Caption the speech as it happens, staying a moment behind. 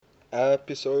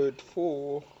Episode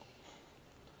 4.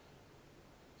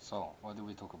 So, what did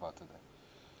we talk about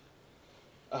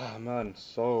today? Man,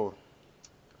 so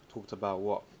talked about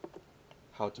what?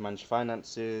 How to manage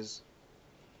finances,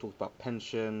 talked about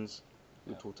pensions,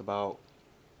 we Yeah. talked about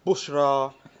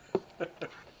Bushra.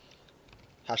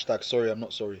 Hashtag sorry, I'm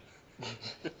not sorry.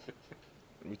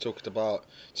 We talked about.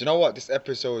 Do you know what? This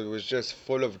episode was just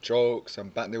full of jokes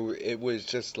and it was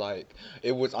just like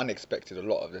it was unexpected. A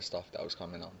lot of the stuff that was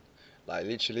coming on, like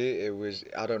literally, it was.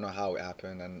 I don't know how it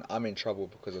happened, and I'm in trouble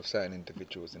because of certain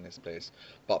individuals in this place.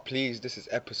 But please, this is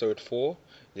episode 4.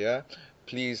 Yeah,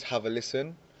 please have a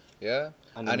listen. Yeah,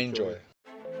 and enjoy.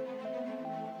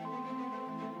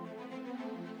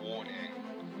 Warning.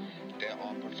 There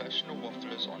are professional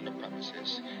wafflers on the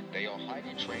premises. They are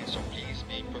highly trained, so please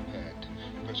be prepared.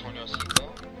 Put on your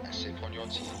seatbelt and sip on your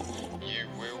tea. You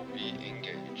will be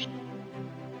engaged.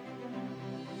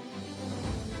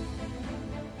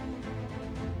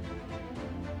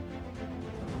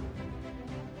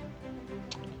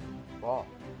 Wow,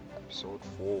 episode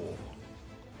 4.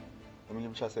 Let me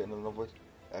try to say it in another voice.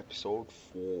 Episode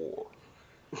 4.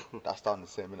 That's down the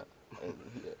same minute.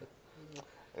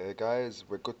 Hey guys,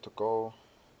 we're good to go.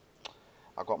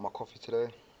 I got my coffee today.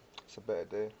 It's a better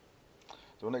day. Do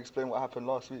you want to explain what happened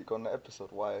last week on the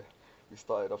episode? Why we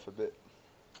started off a bit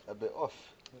off?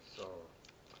 So,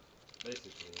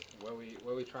 basically, where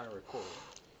we try and record,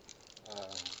 um,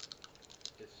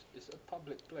 it's a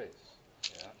public place,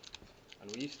 yeah.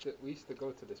 And we used to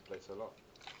go to this place a lot.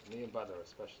 Me and Badr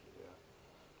especially,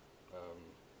 yeah.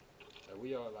 And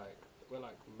we're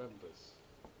like members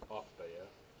after,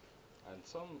 yeah. And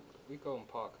we go and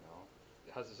park now.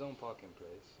 It has its own parking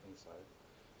place inside,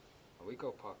 and we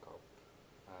go park up,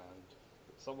 and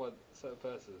certain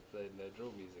person is playing their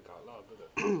drill music out loud,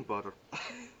 didn't it? Butter.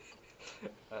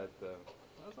 And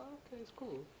I was like, okay, it's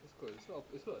cool, it's good,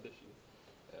 it's not an issue,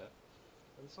 yeah.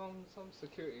 And some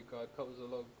security guard comes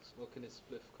along, smoking his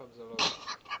spliff, comes along,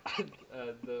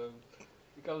 and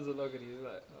he comes along and he's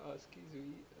like, oh, excuse me,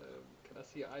 can I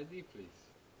see your ID, please?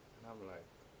 And I'm like,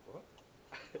 what?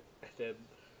 And then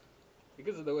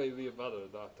because of the way me and Mother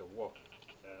don't have to walk,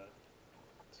 yeah.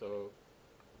 So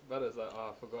Mother's like,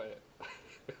 oh, I forgot it.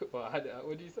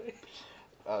 What do you say?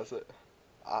 So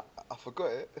I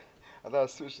forgot it, and then I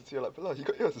switched it to you like, below, you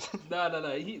got yours. No.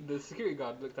 The security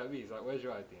guard looked at me. He's like, "Where's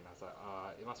your ID?" And I was like,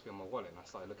 it must be in my wallet." And I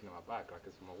started looking in my bag, like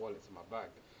it's in my wallet, it's in my bag.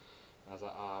 And I was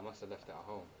like, I must have left it at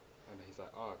home. And he's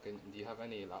like, "Oh, do you have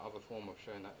any like other form of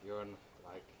showing that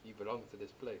you belong to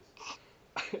this place?"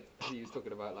 And he was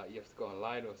talking about like you have to go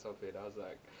online or something. I was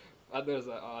like,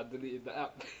 I deleted the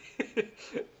app.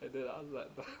 And then I was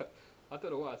like, I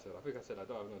don't know what I said. I think I said I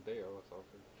don't have no data or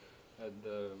something. And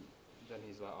then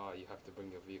he's like, "Oh, you have to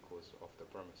bring your vehicles off the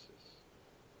premises."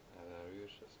 And we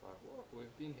was just like, what?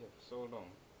 We've been here for so long.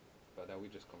 But then we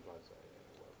just complied, like,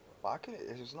 yeah, But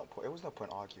whatever. it was not. It was no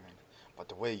point arguing. But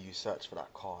the way you search for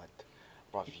that card,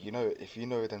 bruv, if you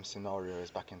know them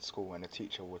scenarios back in school when the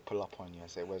teacher would pull up on you and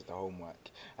say, "Where's the homework?"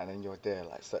 and then you're there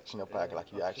like searching your bag Yeah, like I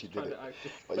you was actually just did trying it, to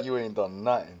act. but you ain't done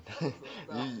nothing.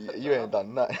 Nah, You ain't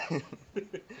done nothing.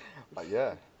 But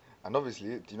yeah, and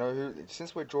obviously, do you know who?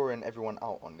 Since we're drawing everyone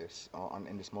out on this, on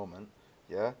in this moment,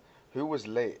 yeah, who was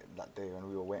late that day when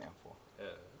we were waiting for? Yeah.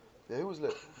 Yeah, who was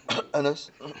late?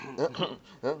 Ennis.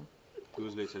 Yeah. Who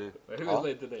was late today? Who was Huh?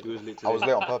 late today? Who was late I today? was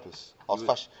late on purpose. I You was was,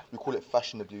 fashion. We call it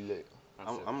fashionably late.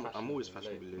 I I'm, said I'm always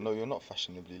fashionably fashionably late. No, you're not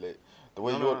fashionably late. The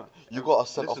way No, no, you're, no. you got us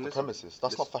sent off Listen, the listen. premises.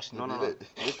 That's not No, fashionably no, no.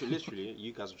 late. Literally,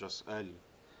 you guys are just early.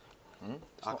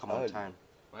 It's I not come on early. time.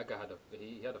 My guy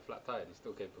he had a flat tire and he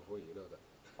still came before you, know that?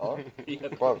 Huh? He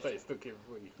had a Bruv, flat tire, he still came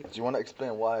before you. do you want to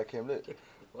explain why I came late?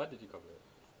 Why did you come late?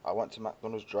 I went to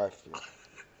McDonald's drive-thru.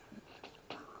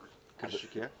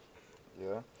 Yeah?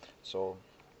 Yeah. So,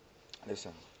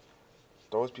 listen.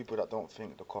 Those people that don't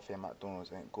think the coffee at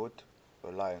McDonald's ain't good,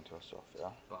 you're lying to yourself. Yeah.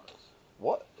 Bars.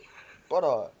 What?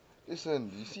 Brother,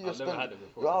 listen. You see, I've never had it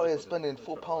before. you're I out just here wanted spending to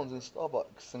try £4 it. in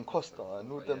Starbucks and Costa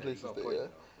and all But them yeah, you places got a there. point, Yeah. you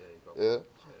know. Yeah, you got a Yeah. point.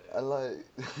 Yeah, And like.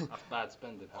 that's bad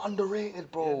spending habits.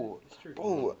 Underrated, bro. Yeah, it's true.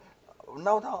 Bro,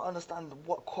 now that I understand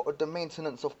the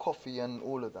maintenance of coffee and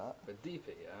all of that. But deep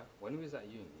it, yeah. When we was at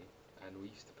uni, and we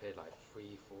used to pay like £3,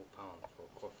 £4 for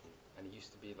coffee, and it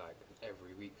used to be like an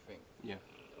every week thing. Yeah.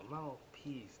 The amount of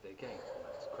peas they get,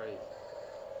 like, it's crazy.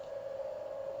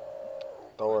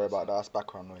 Don't worry about that. That's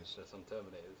background noise. There's some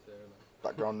Terminators there, like.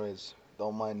 Background noise.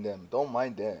 Don't mind them. Don't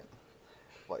mind them.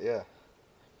 But yeah.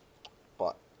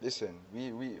 But listen,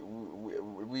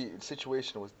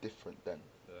 situation was different then.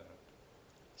 Yeah.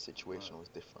 Situation was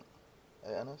different.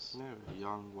 Hey, Anas? Yeah,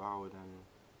 young, wild, and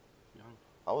young.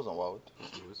 I wasn't wild. Yes,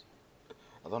 he was.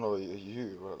 I don't know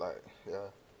you, but like, yeah.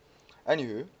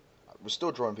 Anywho, we're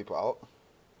still drawing people out.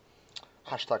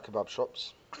 Hashtag kebab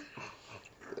shops.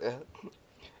 Yeah.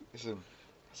 Listen,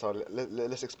 so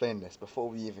let's explain this before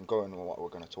we even go into what we're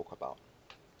going to talk about.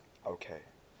 Okay,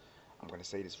 I'm going to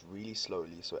say this really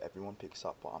slowly so everyone picks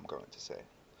up what I'm going to say.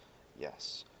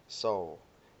 Yes. So,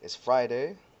 it's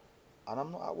Friday and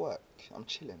I'm not at work. I'm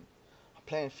chilling. I'm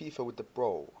playing FIFA with the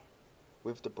bro.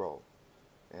 With the bro.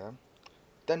 Yeah.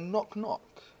 Then knock knock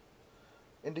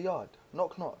in the yard.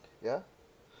 Knock knock. Yeah.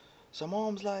 So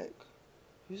mom's like,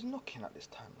 who's knocking at this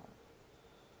time,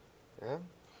 man? Yeah.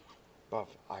 Bruv,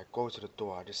 I go to the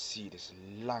door. I just see this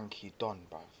lanky don,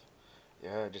 bruv.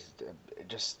 Yeah,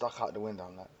 just stuck out the window.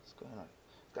 I'm like, what's going on?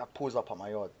 This guy pulls up at my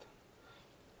yard.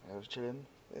 I was chilling.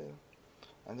 Yeah.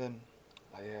 And then,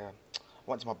 yeah, I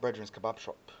went to my brethren's kebab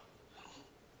shop.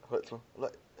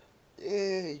 Like,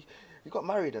 yeah, you got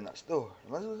married and that still.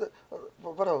 Brother,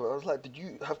 I was like, did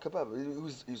you have kebab? He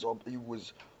was I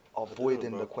didn't,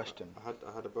 avoiding the bro. question.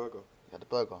 I had a burger. You had the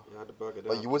burger. Yeah, I had a burger.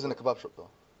 But you was in the kebab shop though.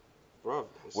 Bruv,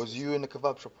 Was you in the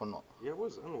kebab shop or not? Yeah, it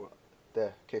was. And what?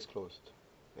 There, case closed.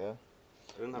 Yeah?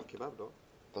 I didn't have kebab though.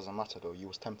 Doesn't matter though, you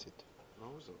was tempted. No,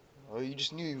 I wasn't. Oh, you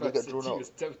just knew you would get drawn He out. was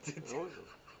tempted. I wasn't.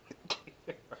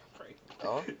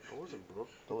 Oh? I wasn't, bro.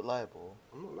 Don't lie, bro.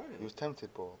 I'm not lying. You was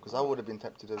tempted, bro. Because I would have been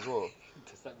tempted as well.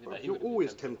 Does that mean Bro, that he you're would've been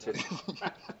always tempted?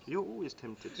 tempted. You're always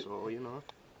tempted, so you know.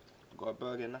 Got a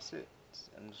burger and that's it.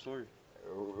 End of story.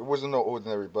 It wasn't no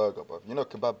ordinary burger, but you know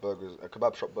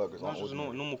kebab shop burgers No, aren't it's just a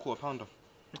ordinary. normal quarter pounder.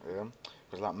 Yeah?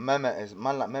 Because like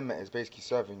Mehmet is basically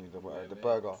serving you the Mehmet.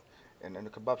 burger in the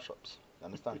kebab shops. You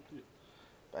understand?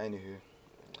 But anywho,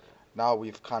 now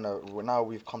we've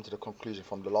come to the conclusion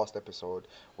from the last episode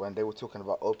when they were talking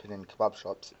about opening kebab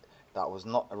shops. That was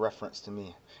not a reference to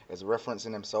me. It's a reference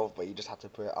in himself, but you just had to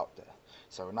put it out there.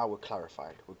 So now we're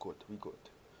clarified. We're good. We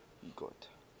good.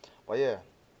 But yeah,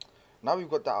 now we've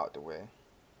got that out the way.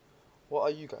 What are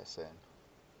you guys saying?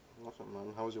 Nothing,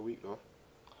 man. How was your week, though?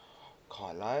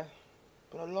 Can't lie.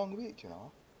 Been a long week, you know.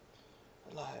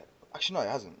 Like, actually, no, it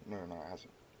hasn't. No, it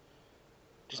hasn't.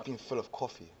 Just been full of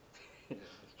coffee. Yeah,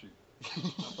 that's true.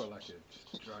 I felt like it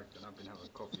just dragged, and I've been having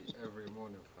coffee every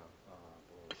morning for long,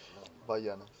 man. But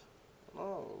yeah, no.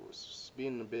 Oh, it's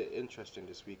been a bit interesting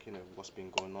this week, you know, what's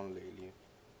been going on lately.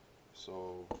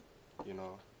 So, you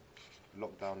know,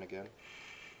 lockdown again,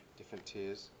 different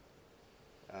tiers,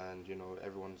 and you know,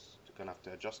 everyone's gonna have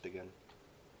to adjust again.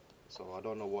 So I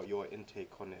don't know what your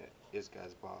intake on it is,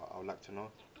 guys, but I would like to know.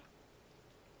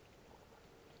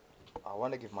 I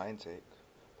want to give my intake,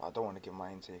 but I don't want to give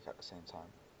my intake at the same time.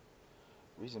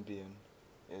 Reason being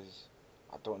is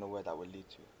I don't know where that will lead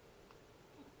to.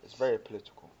 It's very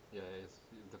political. Yeah, it's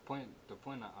the point. The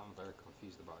point that I'm very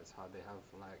confused about is how they have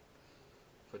like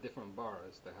for different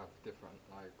boroughs they have different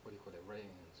like what do you call it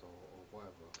ratings or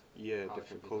whatever. Yeah, How it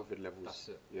different should be done. COVID levels. That's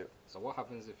it. Yeah. So what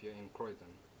happens if you're in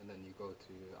Croydon and then you go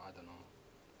to I don't know,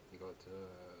 you go to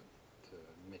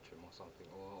Mitcham or something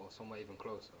or somewhere even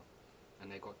closer,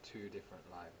 and they got two different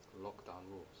like lockdown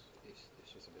rules. It's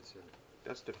just a bit silly.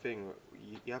 That's the thing.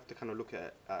 You have to kind of look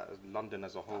at London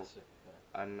as a whole. That's it.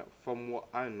 Yeah. And from what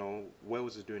I know,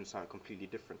 Wales is doing something completely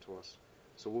different to us.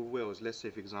 So with Wales, let's say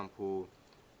for example,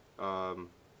 um,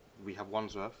 we have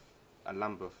Wandsworth and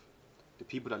Lambeth. The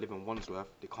people that live in Wandsworth,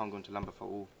 they can't go into Lambeth at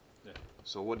all. Yeah.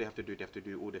 So what they have to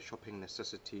do all their shopping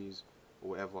necessities or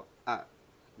whatever at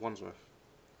Wandsworth.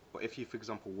 But if you, for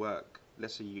example, work,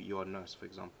 let's say you're a nurse, for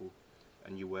example,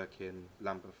 and you work in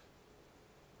Lambeth,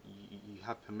 you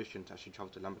have permission to actually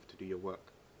travel to Lambeth to do your work.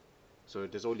 So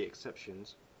there's only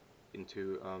exceptions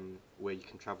into where you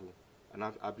can travel, and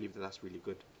I believe that that's really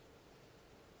good.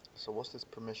 So what's this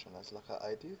permission? That's like an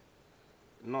ID?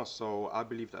 No, so I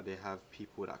believe that they have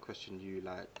people that question you,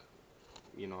 like,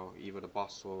 you know, either the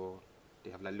bus or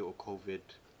they have like little COVID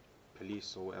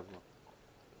police or whatever.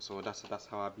 So that's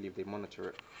how I believe they monitor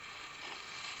it.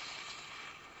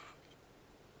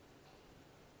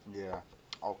 Yeah.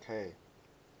 Okay.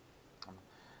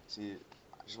 See,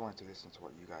 I just wanted to listen to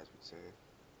what you guys would say.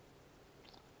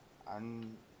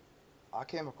 And I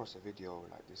came across a video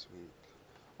like this week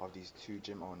of these two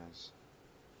gym owners.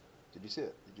 Did you see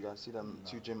it? Did you guys see them?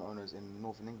 No. Two gym owners in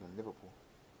Northern England, Liverpool,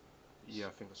 Yeah, I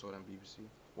think I saw that on BBC.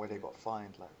 where they got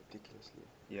fined like ridiculously.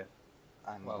 Yeah.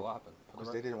 And Well, what happened?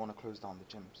 because they didn't want to close down the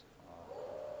gyms.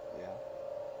 Oh. Yeah.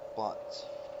 But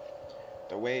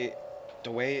the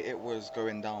way it was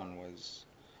going down was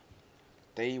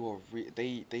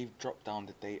they've dropped down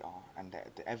the data and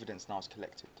the evidence now is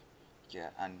collected. Yeah,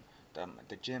 and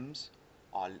the gyms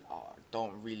are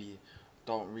don't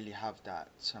really have that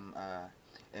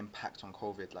impact on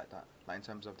COVID like that. Like in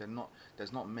terms of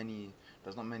there's not many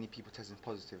people testing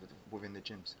positive within the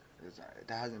gyms.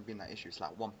 There hasn't been that issue. It's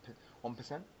like 1%,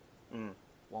 Mm.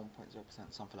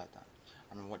 1.0%, something like that. I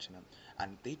remember watching them,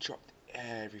 and they dropped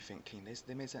everything clean.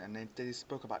 They made sense, and they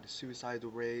spoke about the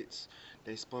suicidal rates.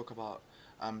 They spoke about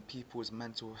people's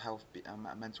mental health,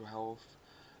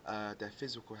 their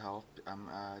physical health,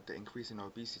 the increase in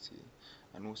obesity,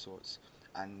 and all sorts.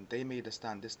 And they made a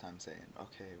stand this time, saying,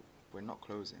 "Okay, we're not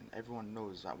closing. Everyone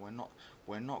knows that we're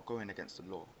not going against the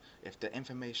law. If the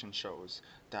information shows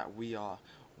that we are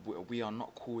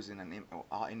not causing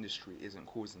our industry isn't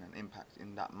causing an impact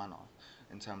in that manner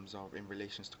in terms of in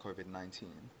relations to COVID-19,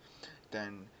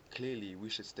 then clearly we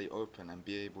should stay open and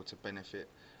be able to benefit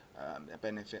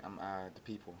the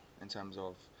people in terms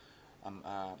of um,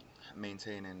 uh,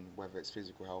 maintaining whether it's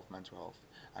physical health, mental health,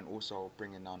 and also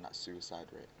bringing down that suicide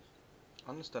rate."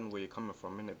 I understand where you're coming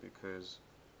from, innit? Because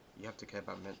you have to care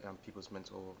about people's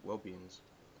mental well-beings,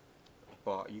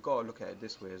 but you gotta look at it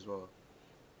this way as well.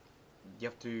 You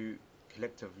have to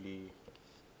collectively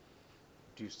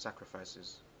do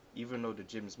sacrifices, even though the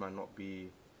gyms might not be,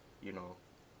 you know,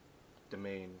 the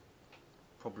main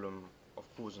problem of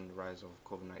causing the rise of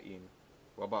COVID-19.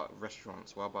 What about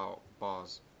restaurants? What about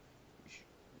bars?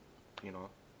 You know,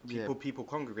 Yeah, people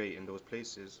congregate in those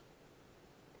places.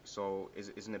 So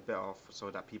isn't it better so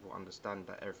that people understand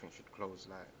that everything should close?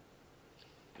 Like,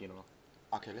 you know,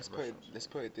 okay, restaurants. let's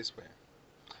put it this way.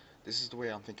 This is the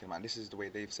way I'm thinking about it. This is the way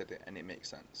they've said it, and it makes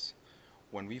sense.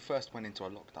 When we first went into a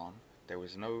lockdown, there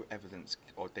was no evidence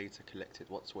or data collected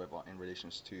whatsoever in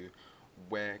relations to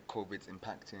where COVID's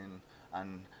impacting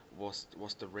and what's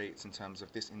the rates in terms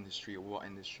of this industry or what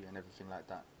industry and everything like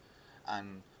that.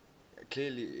 And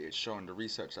clearly, it's shown the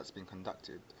research that's been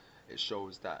conducted. It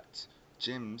shows that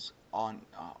gyms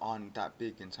aren't that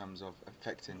big in terms of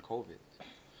affecting COVID.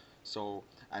 So,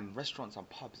 and restaurants and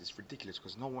pubs, it's ridiculous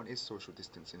because no one is social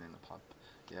distancing in a pub,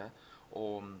 yeah,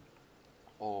 or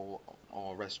or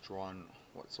or restaurant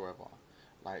whatsoever.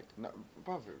 Like, no,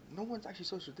 brother, no one's actually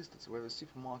social distancing, whether it's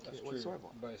That's supermarket true, whatsoever.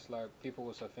 but it's like people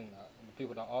also think that the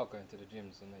people that are going to the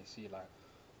gyms and they see like,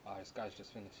 ah, this guy's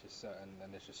just finished his set and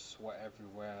then there's just sweat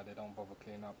everywhere. They don't bother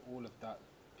cleaning up. All of that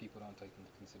people don't take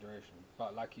into consideration.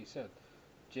 But like you said,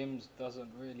 gyms doesn't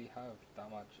really have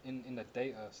that much in the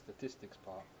data statistics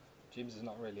part. Gyms is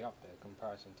not really up there in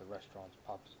comparison to restaurants,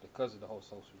 pubs because of the whole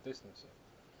social distancing.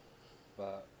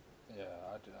 But yeah,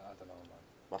 I don't know, man.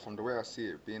 But I from don't the know way I about see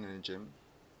it, being in a gym,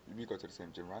 we go to the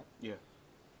same gym, right? Yeah.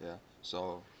 Yeah.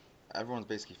 So everyone's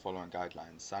basically following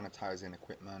guidelines, sanitizing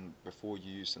equipment before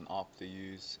use and after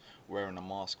use, wearing a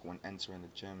mask when entering the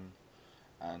gym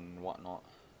and whatnot.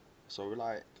 So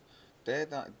like,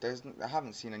 I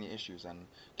haven't seen any issues, and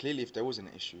clearly, if there was an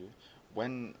issue,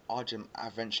 when our gym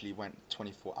eventually went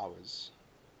 24 hours,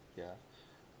 yeah,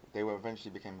 they were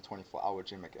eventually became a 24-hour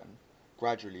gym again.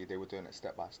 Gradually, they were doing it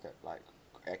step by step, like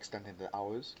extending the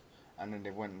hours, and then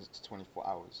they went to 24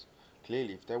 hours.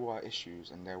 Clearly, if there were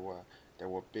issues and there were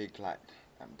big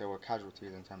there were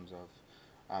casualties in terms of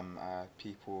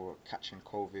people catching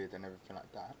COVID and everything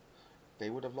like that, they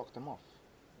would have locked them off.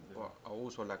 Yeah. But I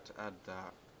also like to add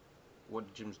that what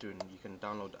the gym's doing, you can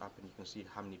download the app and you can see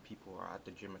how many people are at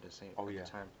the gym at the same Oh at the yeah.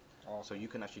 time. Oh, So you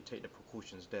can actually take the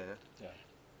precautions there yeah.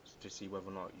 to see whether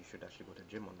or not you should actually go to the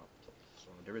gym or not. So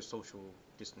there is social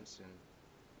distancing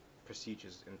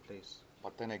procedures in place.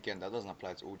 But then again, that doesn't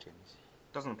apply to all gyms.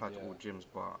 Doesn't apply to Yeah. all gyms,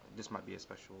 but this might be a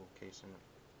special case in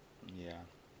it.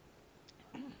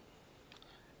 Yeah.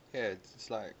 Yeah, it's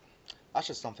like that's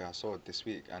just something I saw this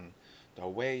week, and the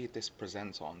way this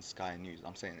presenter on Sky News,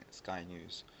 I'm saying it, Sky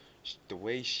News, the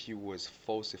way she was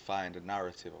falsifying the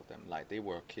narrative of them, like they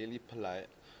were clearly polite,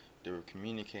 they were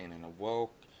communicating in a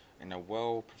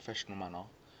well professional manner.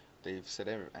 They've said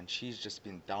everything, and she's just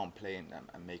been downplaying them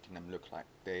and making them look like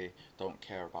they don't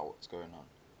care about what's going on.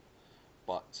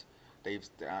 But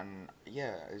and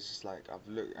yeah, it's just like I've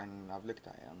looked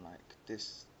at it, I'm like,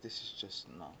 this is just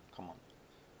no, come on.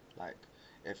 Like,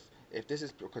 if this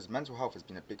is because mental health has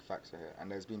been a big factor here,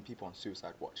 and there's been people on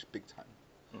suicide watch big time.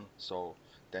 Mm. So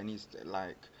there needs to,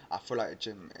 like, I feel like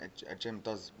a gym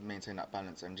does maintain that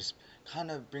balance and just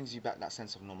kind of brings you back that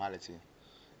sense of normality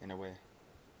in a way.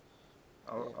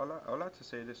 I'd like to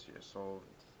say this year. So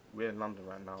we're in London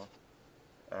right now,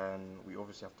 and we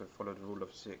obviously have to follow the rule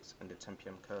of six and the 10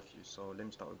 p.m. curfew. So let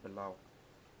me start with Bilal.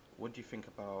 What do you think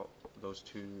about those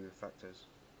two factors?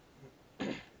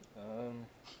 Um,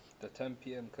 the 10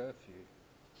 p.m. curfew.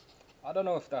 I don't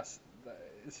know if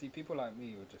see, people like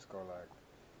me would just go like,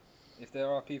 if there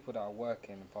are people that are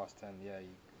working past 10, yeah,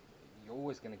 you're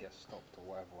always gonna get stopped or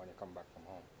whatever when you come back from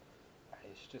home.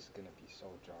 It's just gonna be so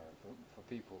jarring for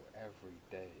people every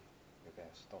day. You're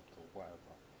getting stopped or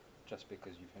whatever. just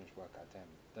because you finish work at 10,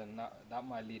 then that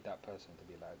might lead that person to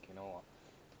be like, you know what,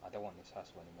 I don't want this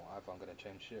hassle anymore. Either I'm gonna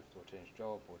change shift or change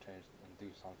job or change and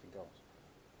do something else,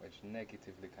 which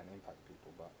negatively can impact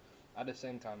people. But at the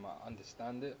same time, I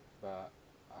understand it, but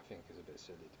I think it's a bit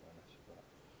silly to be honest. But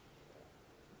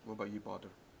What about you,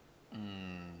 Bader?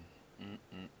 Mm,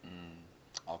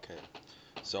 Okay,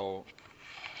 so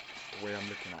the way I'm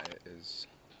looking at it is,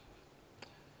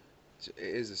 it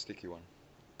is a sticky one,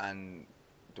 and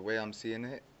the way I'm seeing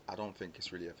it, I don't think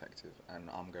it's really effective, and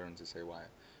I'm going to say why,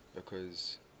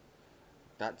 because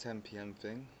that 10 p.m.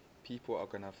 thing, people are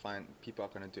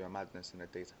gonna do a madness in the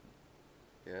daytime.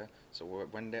 Yeah. So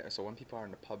when people are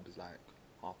in the pubs like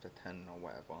after 10 or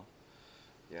whatever,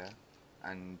 yeah,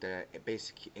 and they're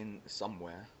basically in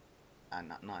somewhere,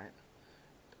 and at night,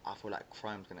 I feel like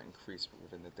crime's gonna increase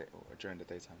within the day or during the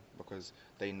daytime because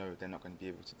they know they're not gonna be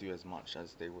able to do as much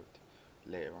as they would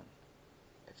later on,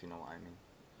 if you know what I mean.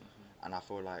 And I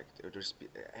feel like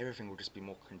everything will just be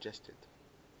more congested.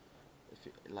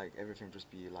 Like everything will just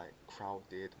be like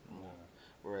crowded and more. yeah,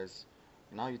 Whereas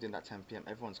now you're doing that 10 p.m.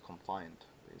 everyone's confined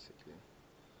basically.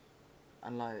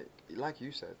 And like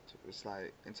you said, it's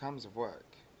like in terms of work,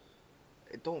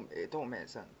 it don't make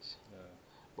sense yeah,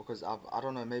 because I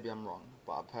don't know, maybe I'm wrong,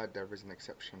 but I've heard there is an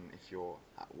exception if you're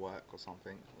at work or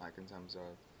something, like in terms of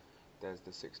there's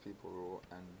the 6 people rule,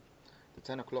 and the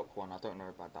 10 o'clock one, I don't know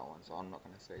about that one, so I'm not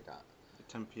gonna say that. The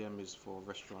 10 p.m. is for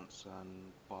restaurants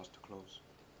and bars to close,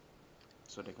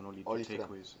 so they can only do Only for them.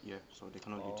 takeaways. Yeah, so they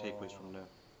can only do takeaways oh, from there.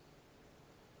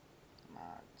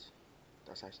 Mad.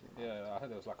 That's actually mad. yeah. I heard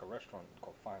there was like a restaurant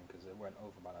got fined because it went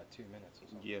over by like 2 minutes or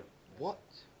something. Yeah, What?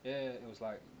 Yeah, it was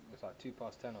like 2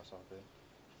 past 10 or something,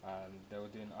 and they were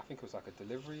doing. I think it was like a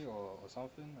delivery or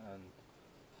something, and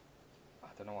I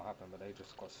don't know what happened, but they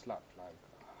just got slapped. Like,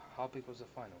 how big was the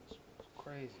fine? It was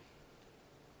crazy.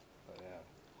 But yeah,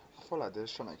 I feel like they're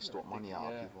just trying to it's extort money out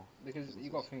of yeah, people, because you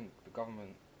got businesses. to think the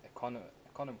government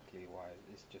economically wise,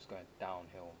 it's just going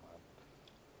downhill, man.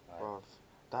 Like, Bruv,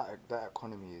 that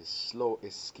economy is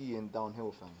skiing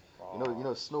downhill, fam. oh,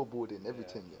 Snowboarding, yeah,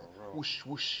 everything, yeah. for real. Whoosh,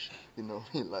 whoosh, what I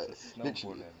mean? It's Like, just snowballing,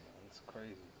 literally. man. It's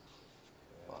crazy.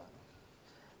 But,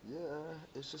 Yeah. yeah,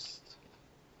 it's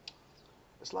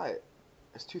like,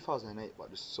 it's 2008, but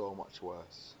just so much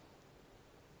worse.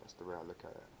 That's the way I look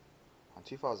at it. In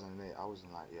 2008, I was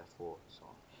in like year 4, so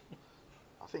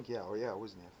I think, I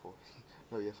was in year 4.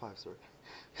 No, year 5, sorry.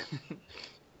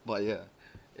 But yeah,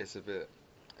 it's a bit,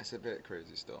 it's a bit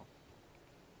crazy still.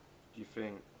 do you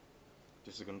think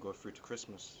this is gonna go through to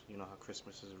Christmas? You know how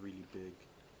Christmas is a really big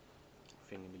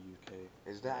thing in the UK.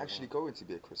 Is there Whatever. actually going to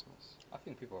be a Christmas? I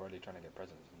think people are really trying to get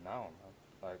presents now, man.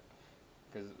 Like,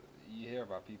 because you hear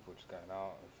about people just going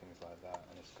out and things like that,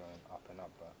 and it's going up and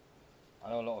up. But I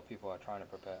know a lot of people are trying to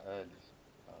prepare early,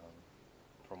 um,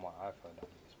 from what I've heard at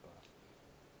least. But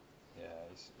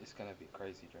yeah, it's gonna be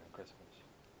crazy during Christmas.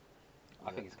 I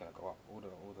Yeah, think it's gonna go up. All the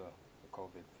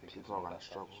COVID figures people and are all gonna that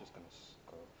stuff is struggle. just gonna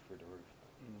go through the roof.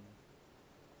 Mm.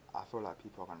 I feel like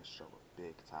people are gonna struggle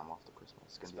big time after Christmas.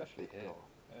 It's gonna be a Especially big here. blow.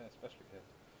 Yeah, especially here.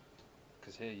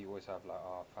 Because here you always have like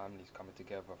our families coming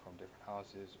together from different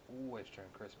houses, always during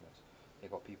Christmas. They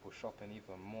got people shopping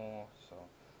even more, so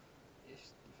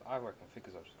I reckon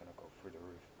figures are just gonna go through the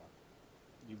roof, man.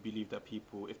 You believe that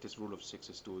people, if this rule of six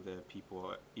is still there, people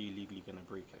are illegally gonna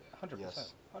break it? 100%,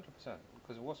 Yes. 100%.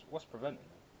 Because what's preventing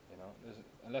it? You know, there's,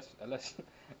 unless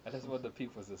unless one of the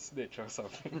people's a snitch or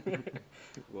something.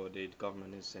 Well, the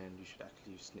government is saying you should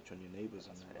actually snitch on your neighbors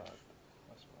and That's that. mad.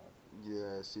 That's mad.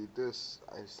 Yeah. See, this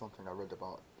is something I read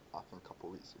about. I think a couple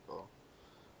of weeks ago.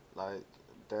 Like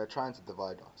they're trying to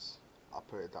divide us. I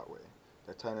put it that way.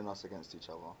 They're turning us against each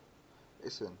other.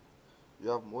 Listen, you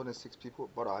have more than 6 people,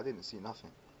 brother. I didn't see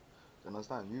nothing. You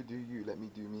understand? You do you. Let me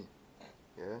do me.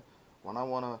 Yeah. When I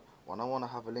wanna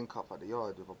have a link up at the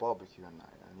yard with a barbecue and that,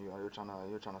 and you're trying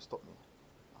to stop me.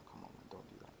 Oh, come on, man, don't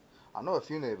do that. I know a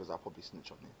few neighbors that probably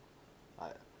snitch on me.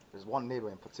 Like, there's one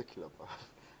neighbor in particular, but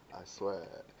I swear,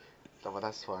 but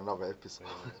that's for another episode.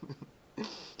 Yeah,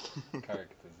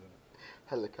 characters, isn't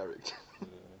Hella character. it?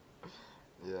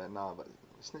 Yeah. Yeah, nah, but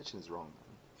snitching is wrong,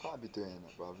 man. Can't be doing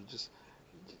that, bro.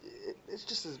 It's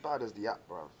just as bad as the app,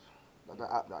 bro. Like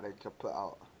the app that they could put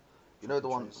out. You know Track the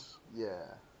and one? trace. Yeah.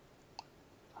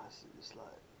 It's like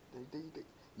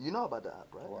you know about the app,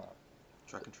 right? What?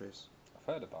 Track and trace.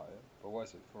 I've heard about it, but what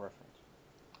is it for reference?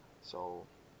 So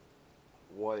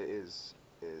what it is,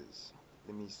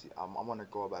 let me see. I want to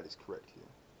go about this correctly.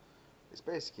 It's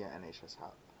basically an NHS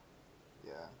app,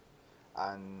 yeah.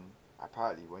 And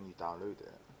apparently, when you download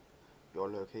it, your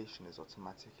location is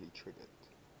automatically triggered.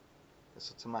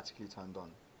 It's automatically turned on.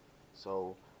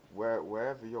 So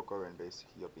wherever you're going,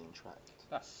 basically, you're being tracked.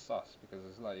 That's sus because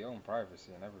it's like your own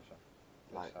privacy and everything.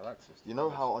 They Like, just have access to you know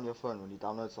that how shit. on your phone when you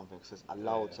download something it says Yeah,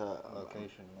 allow yeah. to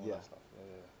Location and all yeah, that stuff.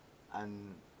 Yeah,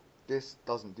 and this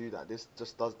doesn't do that. This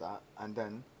just does that, and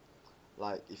then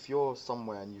like if you're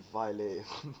somewhere and you violate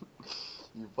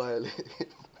you violate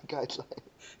the guideline,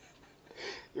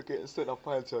 you're getting sent up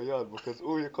high to your yard because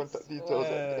all your contact details are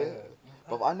there. Swear.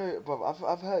 But I know, but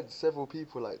I've heard several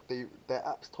people like their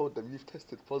apps told them you've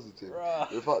tested positive Bruh.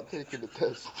 without taking the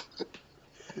test.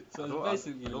 So I it's don't,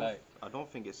 basically like. I don't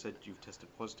think it said you've tested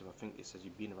positive. I think it says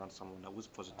you've been around someone that was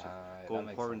positive. Ah, Go that on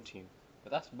makes quarantine.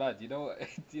 But that's bad. You know what?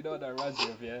 Do you know what that reminds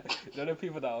me of? Yeah, you know the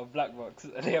people that are on black box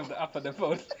and they have the app on their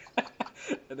phone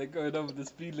and they're going over the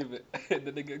speed limit and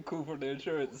then they get called from their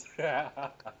insurance. That's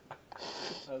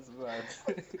bad.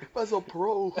 That's on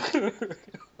parole.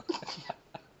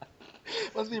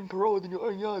 That's being paroled in your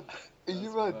own yard. Are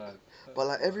you mad? bad. But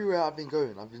like everywhere I've been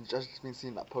going, I've been just been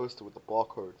seeing that poster with the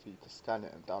barcode for you to scan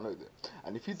it and download it.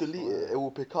 And if you delete it, Swear. it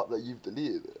will pick up that you've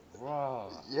deleted it. Bruh.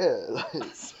 Yeah,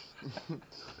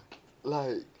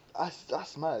 like, like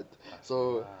that's mad. That's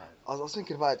So mad. I was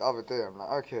thinking about it the other day. I'm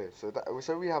like, okay,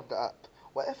 so we have the app.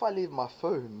 What if I leave my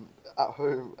phone at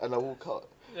home and I walk out?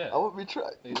 Yeah. I won't be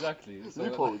tracked. Exactly. So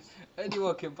Loopholes.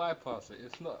 anyone can bypass it.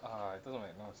 It's not. It doesn't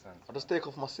make no sense. I'll just take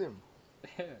off my SIM.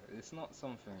 Yeah, it's not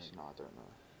something. No, I don't know.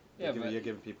 Yeah, but You're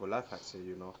giving people life hacks here,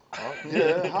 you know.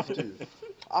 Yeah, I have to.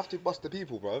 I have to bust the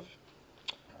people, bruv.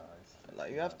 it's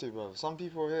Like, you have to, bruv. Some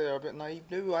people here are a bit naive.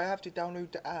 No, I have to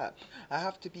download the app. I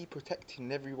have to be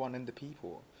protecting everyone and the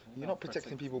people. You're not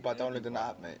protecting people by downloading the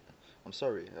app, mate. I'm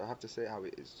sorry. I have to say it how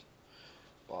it is.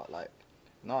 But, like,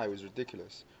 no, it was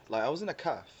ridiculous. Like, I was in a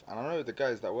cafe, and I know the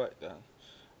guys that work there.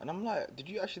 And I'm like, did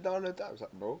you actually download that? I was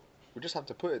like, no. We just have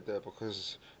to put it there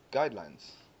because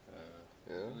guidelines.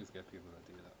 You Yeah. always get people that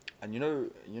do that. And you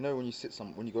know when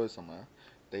you go somewhere,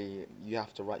 you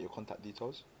have to write your contact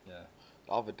details. Yeah.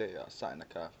 The other day I sat in a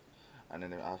cafe, and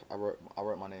then I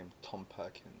wrote my name Tom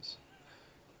Perkins,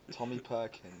 Tommy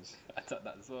Perkins. I done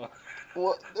that as well.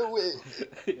 What? No way.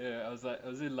 Yeah, it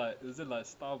was in like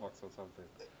Starbucks or something.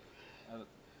 And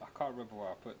I can't remember what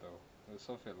I put though. It was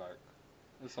something like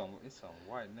it's some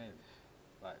white name,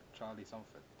 like Charlie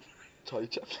something. Charlie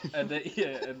Chaplin. And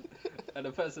then, and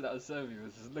the person that was serving me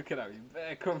was just looking at me,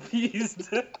 very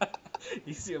confused.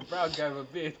 You see a brown guy with a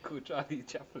beard called Charlie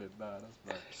Chaplin. Nah, that's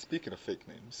bad. Speaking of fake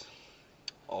names,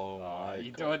 oh my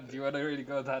You god, do you want to really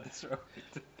go down this road?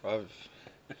 bruv.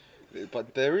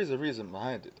 But there is a reason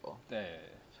behind it, though. Yeah.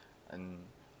 And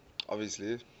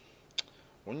obviously,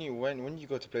 when you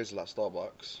go to places like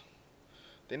Starbucks,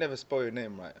 they never spell your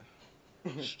name right.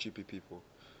 Stupid people,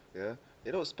 yeah.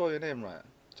 They don't spell your name right.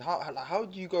 So how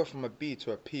do you go from a B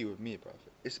to a P with me,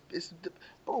 bruv?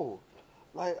 Bro,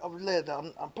 like I'm there,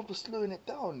 I'm probably slowing it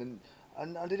down,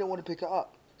 and I didn't want to pick it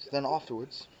up. So then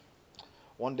afterwards,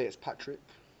 one day it's Patrick,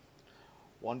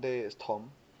 one day it's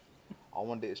Tom, and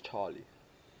one day it's Charlie.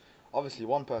 Obviously,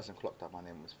 one person clocked that my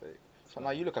name was fake. So now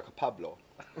you look like a Pablo.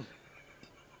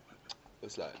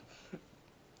 It's like,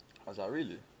 I was like,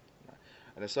 really?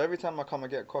 And then so every time I come and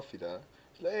get coffee there,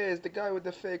 it's like, hey, it's the guy with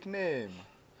the fake name.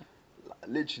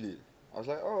 Literally. I was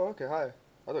like, oh, okay, hi.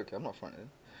 I don't care, I'm not fronting.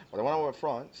 But then when I went to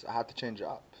France, I had to change it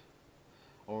up.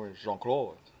 Oh,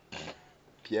 Jean-Claude,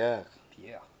 Pierre,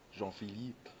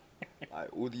 Jean-Philippe. Like,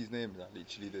 all these names I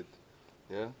literally did.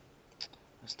 Yeah?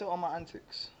 I'm still on my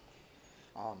antics.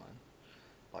 Ah, man.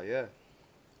 But yeah.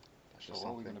 That's So just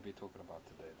what are we something. gonna be talking about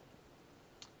today?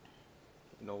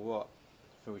 You know what?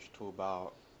 I think we should talk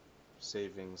about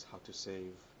savings, how to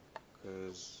save,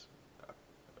 because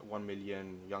 1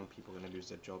 million young people are going to lose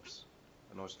their jobs,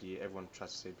 and obviously everyone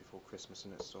tries to save before Christmas,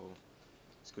 isn't it? So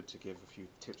it's good to give a few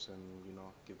tips and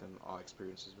give them our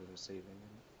experiences with saving.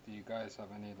 Do you guys have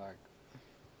any like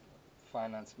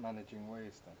finance managing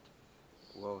ways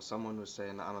then? Well, someone was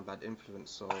saying that I'm a bad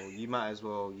influence, so you might as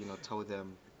well tell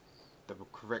them the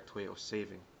correct way of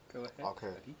saving. Go ahead. Okay.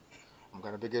 buddy. I'm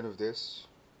gonna begin with this,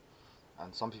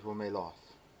 and some people may laugh.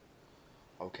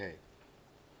 Okay.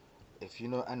 If you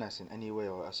know Anas in any way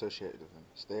or associated with him,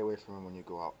 stay away from him when you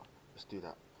go out. Just do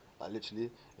that. Like literally,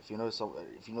 if you know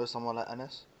someone like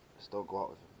Anas, just don't go out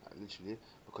with him. Like literally,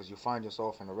 because you find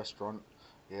yourself in a restaurant,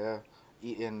 yeah,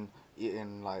 eating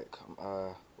like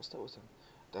what's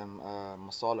them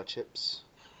masala chips,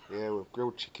 yeah, with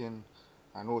grilled chicken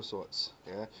and all sorts,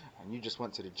 yeah, and you just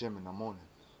went to the gym in the morning,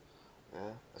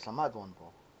 yeah, it's a mad one,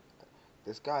 bro.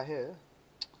 This guy here,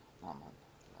 nah, man.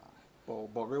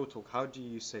 But real talk, how do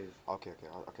you save? Okay,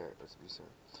 let's be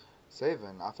serious.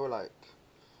 Saving, I feel like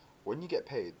when you get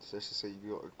paid, so let's just say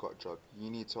you got a job, you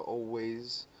need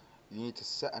to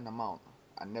set an amount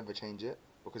and never change it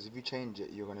because if you change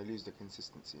it, you're gonna lose the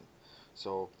consistency.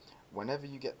 So whenever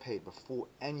you get paid, before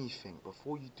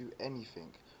you do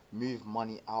anything, move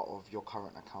money out of your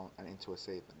current account and into a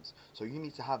savings. So you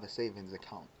need to have a savings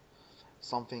account.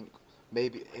 Something,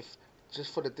 maybe if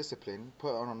just for the discipline, put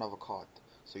it on another card.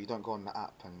 So you don't go on the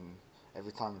app and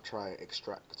every time you try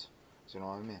extract. Do you know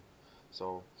what I mean?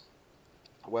 So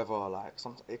whether like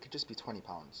some, it could just be £20.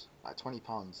 Like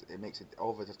 £20, it makes it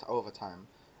over time.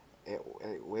 It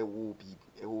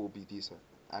will be decent,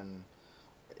 and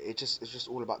it's just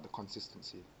all about the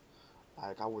consistency.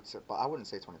 Like I would say, but I wouldn't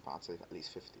say £20. I'd say at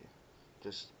least 50.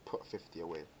 Just put 50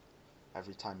 away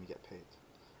every time you get paid.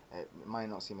 It might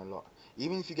not seem a lot.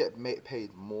 Even if you get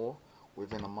paid more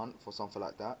within a month or something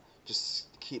like that, just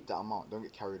keep that amount. Don't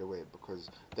get carried away, because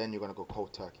then you're gonna go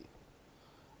cold turkey,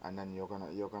 and then you're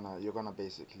gonna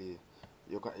basically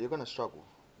you're gonna struggle,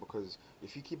 because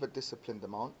if you keep a disciplined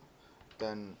amount,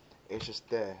 then it's just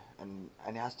there, and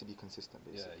it has to be consistent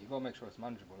Yeah, basically. you gotta make sure it's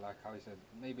manageable. Like how he said,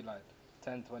 maybe like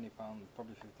 10, £20,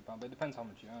 probably £50, but it depends how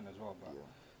much you earn as well. But Yeah,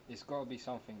 it's gotta be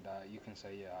something that you can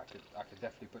say, yeah, I could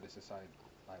definitely put this aside,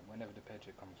 like whenever the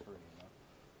paycheck comes through, you know.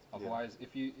 yeah. Otherwise,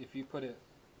 if you put it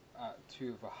at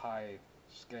too of a high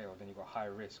scale, then you got high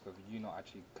risk of you not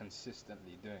actually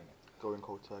consistently doing it. Going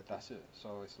cold turkey. That's it.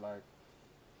 So it's like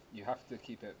you have to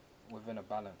keep it within a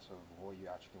balance of what you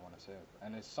actually want to save,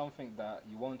 and it's something that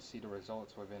you won't see the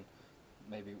results within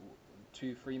maybe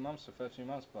 2 3 months or first 3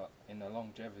 months, but in the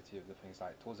longevity of the things,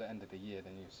 like towards the end of the year,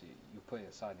 then you see you put it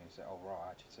aside and you say, oh right,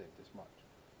 I actually saved this much.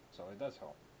 So it does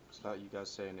help. It's like you guys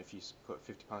saying if you put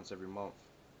 £50 every month,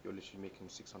 you're literally making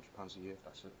 £600 a year,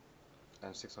 That's it.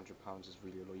 and £600 is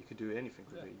really a lot. You could do anything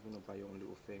with Yeah. it. You want to buy your own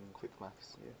little thing. Quick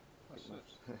maths. Yeah. That's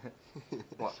quick it.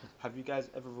 maths. What have you guys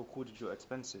ever recorded your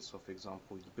expenses? So, for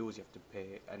example, the bills you have to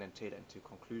pay, and then take that into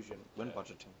conclusion when Yeah.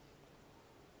 budgeting.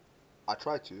 I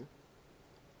tried to,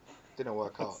 didn't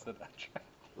work out. So that try.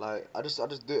 Like I just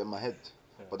do it in my head,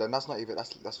 Yeah. but then that's not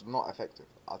effective.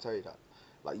 I'll tell you that.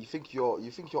 Like you think you're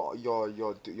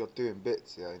doing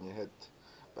bits, yeah, in your head,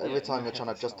 but Yeah, every in your time you're head trying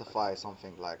to it's not a good justify idea.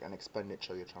 something like an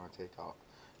expenditure you're trying to take out,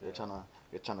 you're Yeah. trying to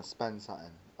you're trying to spend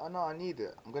something. Oh no, I need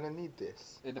it. I'm gonna need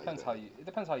this. It But you depends don't need it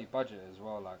depends how you budget as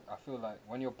well. Like I feel like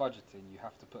when you're budgeting, you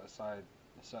have to put aside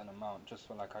a certain amount just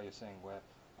for like how you're saying where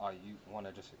you want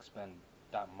to just expend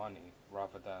that money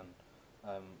rather than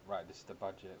right, this is the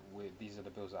budget. These are the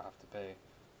bills I have to pay.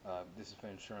 This is for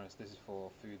insurance. This is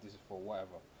for food. This is for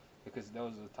whatever. Because there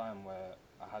was a time where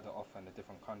I had an offer in a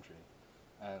different country,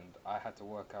 and I had to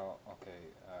work out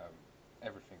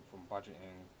everything from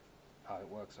budgeting, how it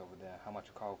works over there, how much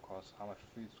a car will cost, how much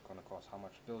food's gonna cost, how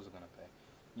much bills are gonna pay.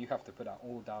 You have to put that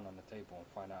all down on the table and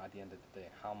find out at the end of the day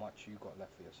how much you got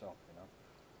left for yourself, you know.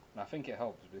 And I think it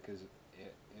helps because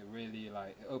it really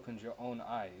like it opens your own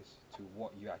eyes to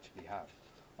what you actually have.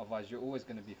 Otherwise, you're always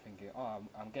going to be thinking, oh,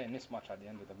 I'm getting this much at the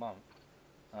end of the month,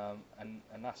 and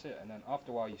that's it. And then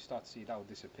after a while, you start to see that will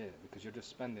disappear because you're just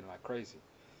spending like crazy,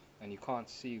 and you can't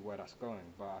see where that's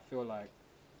going. But I feel like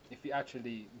if you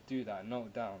actually do that,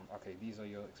 note down, okay, these are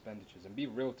your expenditures, and be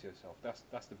real to yourself.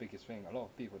 That's the biggest thing. A lot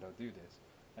of people don't do this,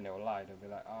 and they'll lie. They'll be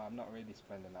like, oh, I'm not really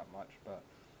spending that much, but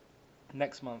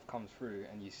next month comes through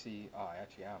and you see, oh, I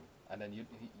actually am, and then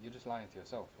you're just lying to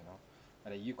yourself, you know,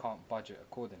 and then you can't budget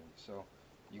accordingly. So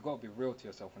you got to be real to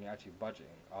yourself when you're actually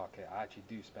budgeting. Oh, okay, I actually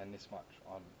do spend this much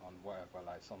on whatever.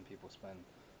 Like some people spend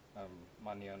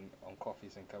money on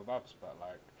coffees and kebabs, but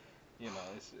like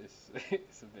it's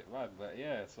it's a bit mad. But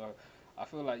yeah, so I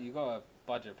feel like you gotta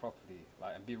budget properly,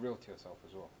 like, and be real to yourself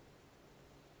as well.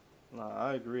 No,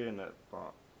 I agree in it,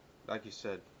 but like you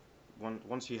said,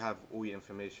 once you have all your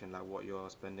information, like what you're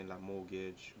spending, like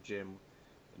mortgage, gym,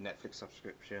 Netflix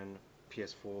subscription,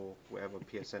 PS4, whatever,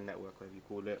 PSN network, whatever you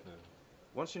call it. Yeah.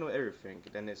 Once you know everything,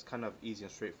 then it's kind of easy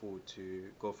and straightforward to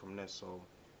go from there. So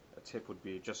a tip would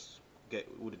be just get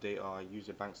all the data, use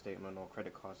your bank statement or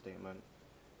credit card statement,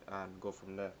 and go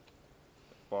from there.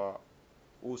 But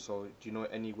also, do you know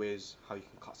any ways how you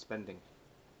can cut spending?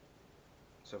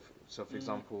 So for Mm.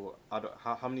 example, I don't,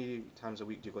 how many times a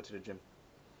week do you go to the gym?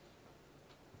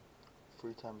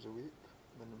 3 times a week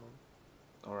minimum.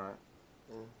 All right.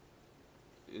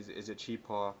 Yeah. Is it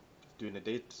cheaper doing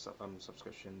a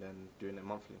subscription than doing it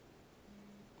monthly?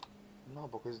 No,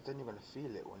 because then you're gonna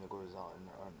feel it when it goes out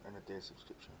in a day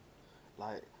subscription.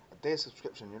 Like a day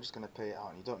subscription, you're just gonna pay it out,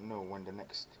 and you don't know when the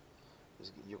next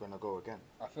you're gonna go again.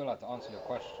 I feel like to answer your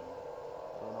question,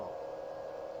 I don't know.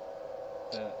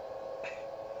 the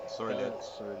Sorry, the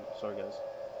guys. Sorry, guys.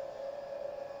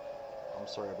 I'm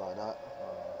sorry about that.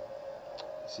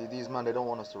 See, these man, they don't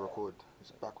want us to record.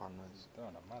 It's background noise. they're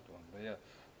on a mad one, but yeah,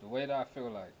 the way that I feel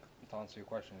like to answer your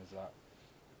question is that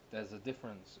there's a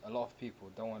difference. A lot of people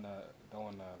don't wanna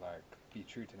like be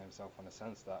true to themselves in the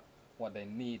sense that what they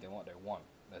need and what they want.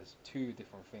 There's two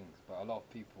different things, but a lot of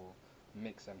people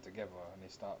mix them together and they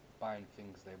start buying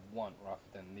things they want rather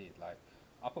than need. Like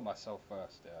I put myself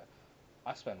first. Yeah,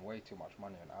 I spend way too much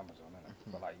money on Amazon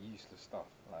innit, for like useless stuff.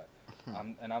 Like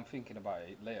I'm thinking about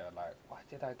it later. Like why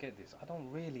did I get this? I don't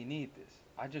really need this.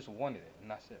 I just wanted it and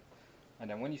that's it. And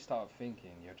then when you start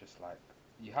thinking, you're just like,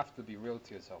 you have to be real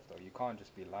to yourself though. You can't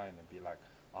just be lying and be like,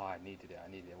 oh, I needed it,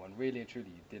 when really and truly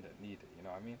you didn't need it. You know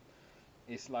what I mean?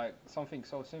 It's like something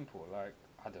so simple, like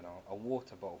I don't know, a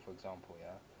water bottle, for example.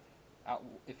 Yeah.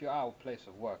 If you're out of place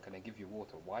of work and they give you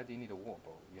water, why do you need a water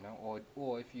bottle? You know,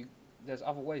 or if you, there's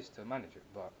other ways to manage it,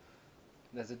 but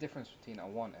there's a difference between a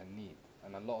want and need,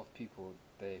 and a lot of people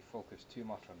they focus too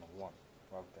much on the want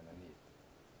rather than a need.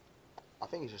 I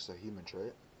think it's just a human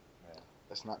trait. Yeah.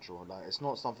 It's natural. Like it's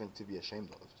not something to be ashamed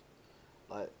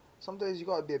of. Like some days you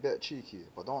gotta be a bit cheeky,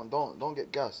 but don't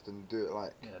get gassed and do it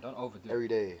like Yeah, don't overdo every it.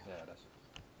 day. Yeah, that's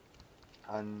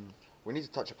And we need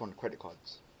to touch upon credit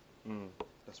cards.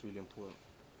 That's really important.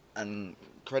 And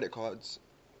credit cards,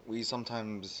 we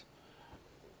sometimes,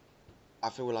 I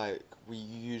feel like we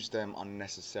use them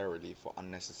unnecessarily for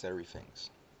unnecessary things,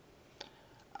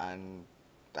 and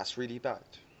that's really bad.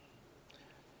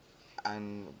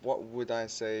 And what would I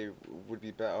say would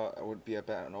be better? Would be a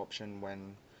better option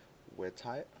when we're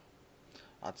tight?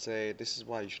 I'd say this is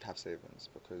why you should have savings,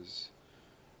 because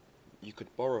you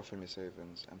could borrow from your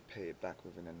savings and pay it back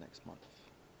within the next month,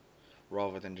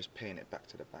 rather than just paying it back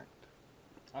to the bank.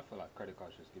 I feel like credit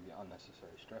cards just give you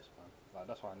unnecessary stress, man. Like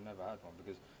that's why I never had one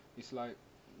because it's like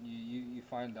you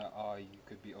find that you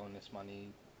could be owing this money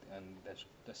and there's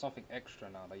something extra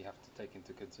now that you have to take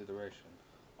into consideration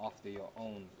after your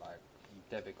own like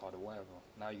debit card or whatever.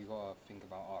 Now you gotta think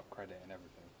about credit and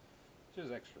everything. It's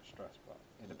just extra stress, but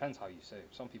it depends how you save.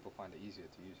 Some people find it easier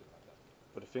to use it like that.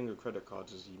 But the thing with credit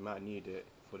cards is you might need it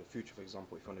for the future. For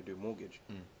example, if you want to do a mortgage,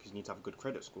 Mm. because you need to have a good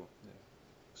credit score. Yeah.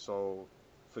 So,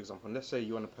 for example, let's say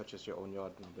you want to purchase your own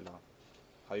yard, Nabila.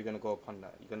 How are you going to go upon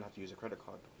that? You're going to have to use a credit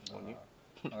card, won't you?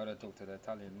 I gotta talk to the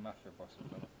Italian mafia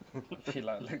bosses. I feel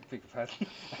like, look, big fan.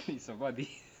 I need some money.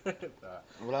 Nah,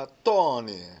 Well,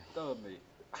 Tony. don't me.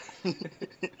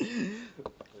 Yeah.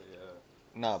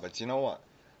 No, but you know what?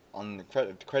 On the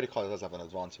credit card does have an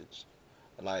advantage.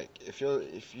 Like if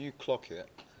you clock it,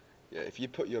 yeah, if you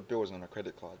put your bills on a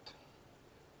credit card,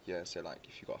 yeah, so like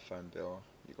if you got a phone bill,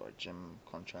 you got a gym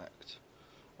contract,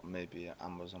 or maybe an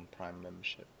Amazon Prime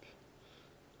membership,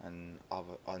 and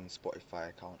other on Spotify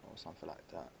account or something like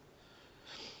that,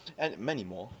 and many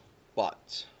more.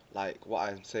 But like what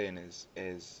I'm saying is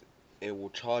it will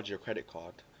charge your credit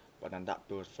card, but then that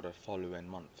bills for the following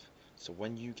month. So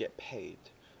when you get paid,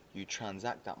 you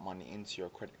transact that money into your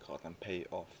credit card and pay it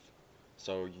off.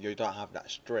 So you don't have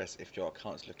that stress if your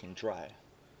account's looking dry.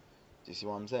 Do you see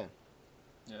what I'm saying?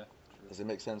 Yeah. Does it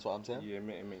make sense what I'm saying? Yeah,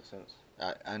 it makes sense.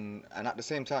 And at the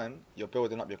same time, you're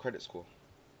building up your credit score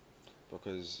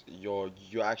because you're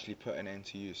actually putting it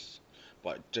into use.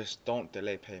 But just don't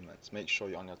delay payments. Make sure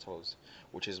you're on your toes.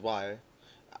 Which is why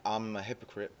I'm a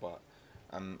hypocrite,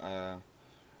 um uh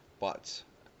but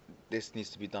this needs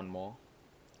to be done more.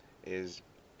 Is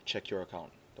check your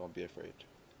account. Don't be afraid.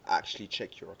 Actually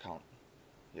check your account.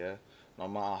 Yeah. No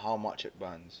matter how much it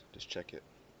burns, just check it.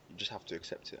 You just have to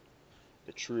accept it.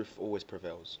 The truth always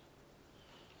prevails.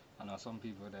 I know some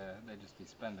people they just be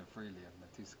spending freely and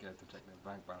they're too scared to check their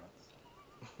bank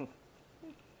balance.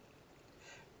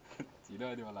 Do you know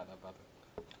anyone like that, brother?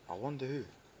 I wonder who.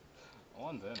 I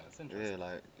wonder, innit? It's Yeah, interesting.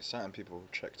 like certain people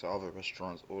trek to other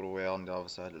restaurants all the way on the other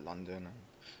side of London and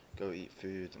go eat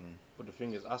food and. But the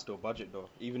thing is, I still budget though.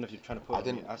 Even if you're trying to put I it on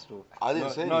me, didn't- I still. I didn't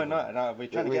no, say no, anything. no, but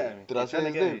you're trying to get at me. Did I You're say trying to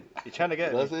his get at name? me. You're trying to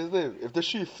get Did at I me. say his name? If the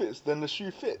shoe fits, then the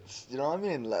shoe fits. You know what I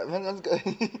mean? Like man, that's good.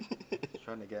 You're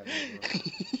trying to get at me, bro.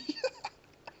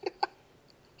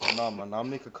 No, man, I'll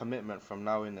make a commitment from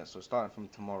now in it. So starting from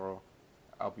tomorrow,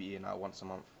 I'll be eating out once a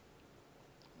month.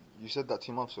 You said that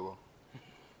 2 months ago.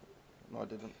 No, I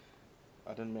didn't.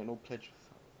 I didn't make no pledge.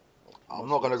 I'm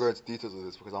not gonna go into details of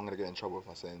this because I'm gonna get in trouble if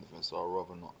I say anything, so I'll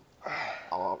rather not.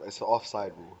 It's an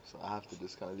offside rule, so I have to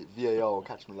just kind of leave. VAR will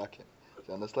catch me lacking. Do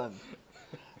you understand?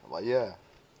 But yeah,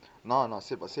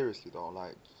 but seriously though,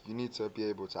 like you need to be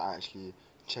able to actually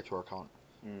check your account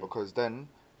because then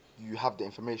you have the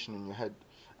information in your head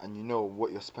and you know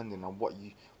what you're spending and what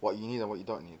you need and what you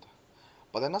don't need.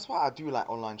 But then that's why I do like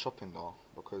online shopping though,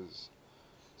 because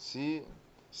see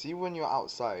when you're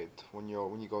outside, when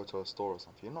you go to a store or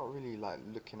something, you're not really like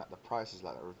looking at the prices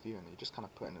like they're reviewing. You're just kind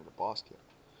of putting it in the basket.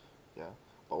 Yeah.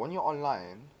 But when you're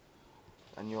online,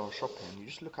 and you're shopping, you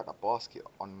just look at the basket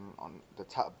on the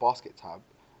basket tab,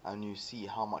 and you see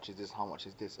how much is this, how much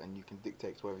is this, and you can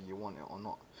dictate whether you want it or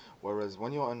not. Whereas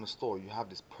when you're in the store, you have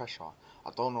this pressure.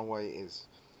 I don't know what it is.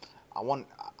 I want,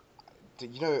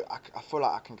 I feel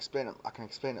like I can explain it. I can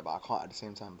explain it, but I can't at the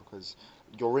same time because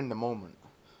you're in the moment.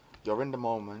 You're in the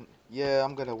moment. Yeah,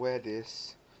 I'm gonna wear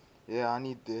this. Yeah, I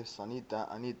need this. I need that.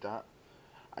 I need that.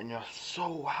 And you're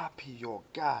so happy. You're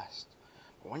gassed.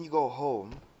 But when you go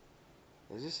home,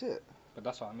 is this it? But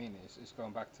that's what I mean. It's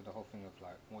going back to the whole thing of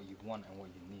like what you want and what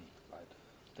you need. Like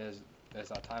there's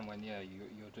that time when yeah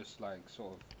you're just like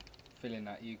sort of feeling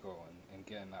that ego and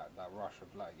getting that rush of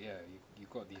like yeah you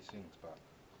got these things, but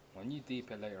when you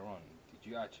deep it later on, did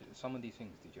you actually some of these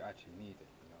things did you actually need it?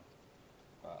 You know.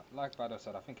 But like Bada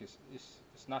said, I think it's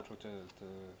natural to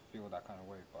feel that kind of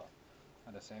way, but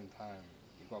at the same time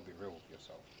you gotta be real with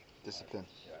yourself. Like Discipline.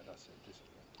 yeah, that's it, discipline.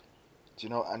 Do you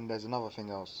know? And there's another thing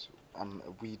else.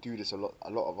 We do this a lot. A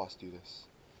lot of us do this,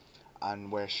 and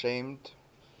we're shamed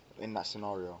in that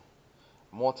scenario.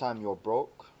 More time you're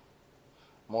broke,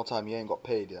 more time you ain't got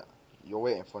paid yet. You're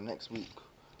waiting for next week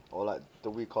or like the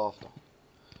week after.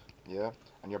 Yeah,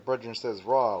 and your brethren says,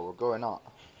 "Rah, we're going out,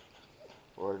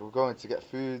 or we're going to get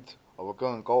food, or we're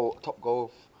going top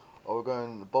golf, or we're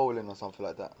going bowling or something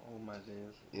like that." Oh my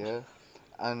days. Yeah,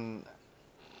 and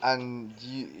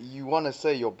you want to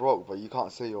say you're broke, but you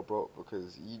can't say you're broke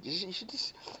because you should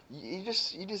just you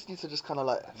just need to just kind of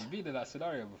like, Have you been in that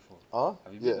scenario before? huh?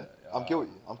 Have you been Yeah, there? I'm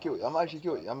guilty. I'm guilty. I'm actually That's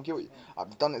bad. guilty. I'm guilty.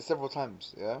 That's I've done it several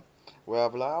times. Yeah, where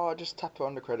I've like, oh, I'll just tap it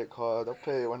on the credit card. I'll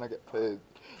pay it when I get paid.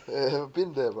 Yeah, I've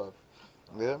been there, bro.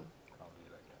 bad. Yeah, Can't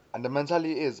be like that. and the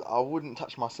mentality is I wouldn't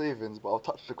touch my savings, but I'll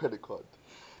touch the credit card,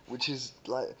 which is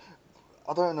like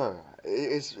I don't know.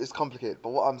 It's complicated, but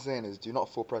what I'm saying is, do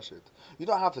not feel pressured. You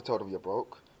don't have to tell them you're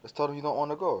broke. Just tell them you don't want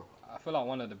to go. I feel like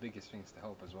one of the biggest things to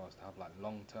help as well is to have like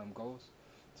long-term goals.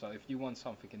 So if you want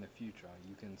something in the future,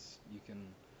 you can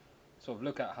sort of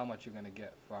look at how much you're going to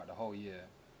get throughout the whole year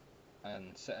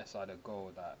and set aside a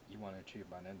goal that you want to achieve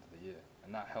by the end of the year,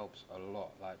 and that helps a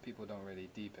lot. Like people don't really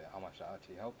deep it how much that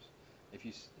actually helps. If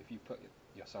you put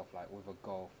yourself like with a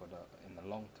goal for the in the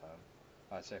long term,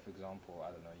 like say for example,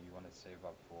 I don't know, you want to save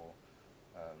up for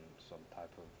some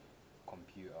type of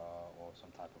computer or some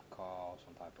type of car or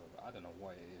some type of I don't know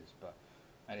what it is, but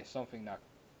and it's something that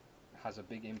has a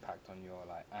big impact on your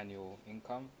like annual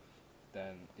income,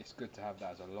 then it's good to have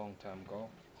that as a long-term goal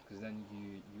because then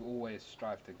you always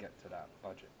strive to get to that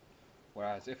budget.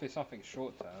 Whereas if it's something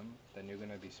short-term, then you're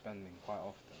going to be spending quite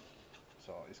often.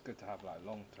 So it's good to have like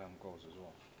long-term goals as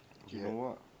well. Do you Yeah, know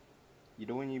what? You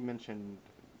know when you mentioned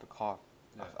the car,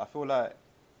 Yeah. I feel like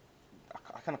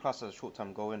I kind of class it as a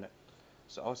short-term goal in it.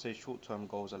 So I would say short-term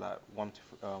goals are like 1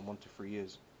 to 3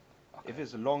 years. If Okay.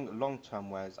 it's a long-term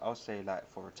wise, I would say like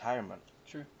for retirement,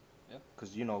 True. Yeah.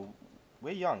 because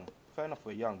we're young. Fair enough,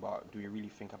 we're young, but do we really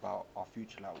think about our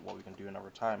future, like what we can do in our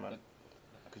retirement?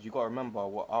 Yeah. Because you got to remember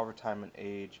what our retirement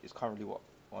age is currently what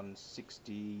on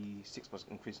 66, but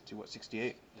increasing to what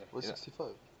 68. Yeah. we're Yeah.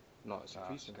 65. No, it's Nah, it's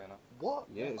increasing. going up. What?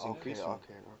 Yeah, it's Yeah. Okay, increasing,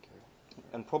 okay, okay.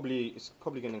 and it's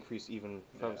probably going to increase even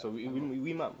further. Yeah. So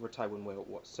we might retire when we're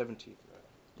what 70.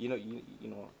 You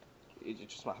know, it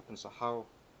just might happen. So how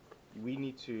we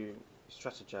need to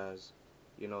strategize,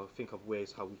 think of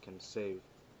ways how we can save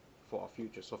for our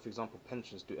future. So for example,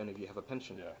 pensions. Do any of you have a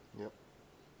pension? Yeah. Yep.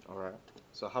 All right.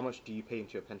 So how much do you pay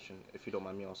into your pension, if you don't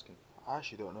mind me asking? I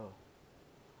actually don't know.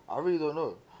 I really don't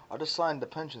know. I just signed the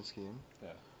pension scheme.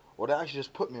 Yeah. Well, they actually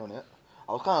just put me on it.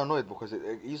 I was kind of annoyed because it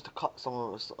used to cut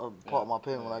part of my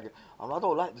payment when I Yeah. get. I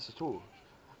don't like this at all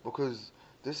because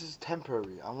this is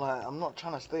temporary. I'm like, I'm not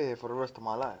trying to stay here for the rest of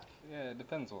my life. Yeah. It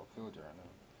depends what field you're in,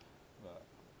 but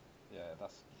yeah,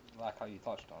 that's like how you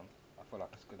touched on. I feel like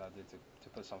it's a good idea to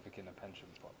put something in a pension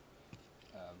pot.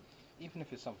 Um, even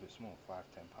if it's something small, £5,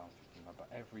 £10, £15, but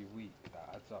every week that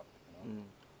adds up, you know. Mm.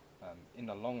 In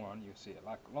the long run, you see it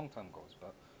like long-term goals.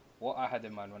 But what I had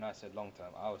in mind when I said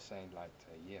long-term, I was saying like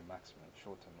a year maximum,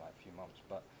 short-term like a few months.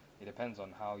 But it depends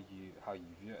on how you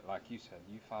view it. Like you said,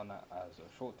 you found that as a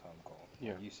short-term goal,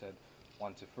 Yeah. and you said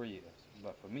 1 to 3 years.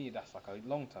 But for me, that's like a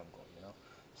long-term goal, you know.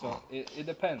 So it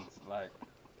depends. Like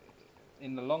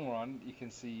in the long run, you can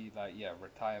see like yeah,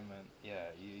 retirement. Yeah,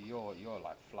 you're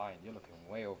like flying. You're looking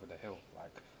way over the hill.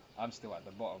 Like I'm still at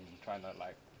the bottom trying to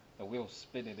like the wheels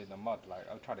spinning in the mud. Like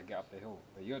I'm trying to get up the hill,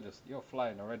 but you're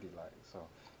flying already. Like so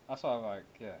that's why I'm like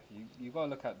yeah, you gotta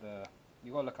look at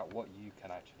you gotta look at what you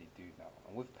can actually do now.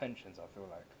 And with pensions, I feel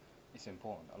like it's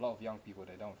important. A lot of young people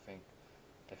they don't think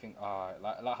they think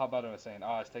like how Badr was saying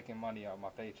it's taking money out of my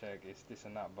paycheck. It's this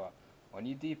and that, but when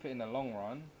you deep it in the long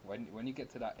run, when you get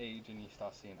to that age and you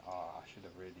start seeing, I should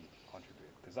have really contributed,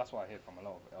 because that's what I hear from a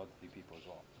lot of elderly people as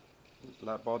well.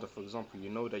 Like Barda, for example, you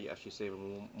know that you're actually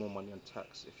saving more money on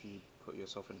tax if you put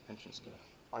yourself in a pension scheme.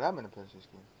 I am in a pension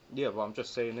scheme. Yeah, but I'm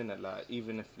just saying in it, like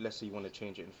even if let's say you want to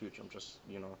change it in the future, I'm just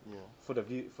Yeah. for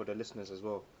the listeners as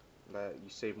well, like you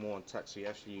save more on tax, so you're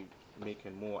actually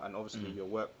making more, and obviously your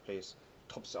workplace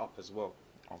tops it up as well.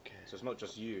 Okay. So it's not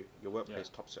just you, your workplace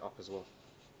tops it up as well.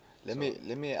 Let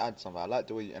me add something. I like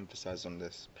the way you emphasize on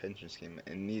this pension scheme.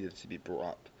 It needed to be brought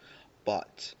up,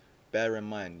 but bear in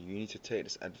mind you need to take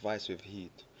this advice with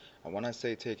heed. And when I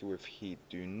say take it with heed,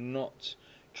 do not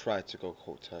try to go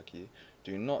cold turkey.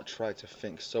 Do not try to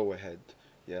think so ahead.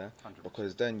 Yeah, 100%.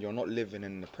 because then you're not living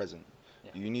in the present.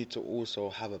 Yeah. You need to also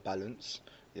have a balance.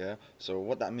 Yeah. So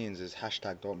what that means is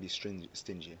hashtag don't be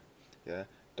stingy. Yeah.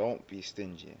 Don't be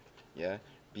stingy. Yeah.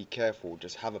 Be careful.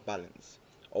 Just have a balance.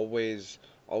 Always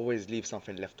always leave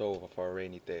something left over for a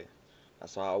rainy day.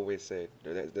 That's what I always say.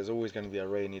 There's always going to be a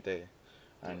rainy day,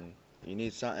 and you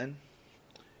need something.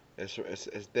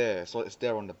 It's there. So it's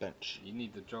there on the bench. You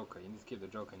need the joker. You need to keep the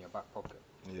joker in your back pocket.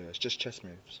 Yeah, it's just chess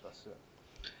moves. That's it.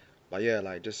 But yeah,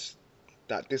 like just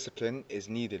that discipline is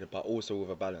needed, but also with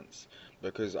a balance.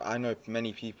 Because I know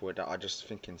many people that are just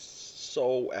thinking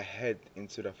so ahead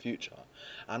into the future,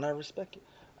 and I respect it.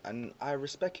 And I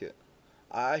respect it.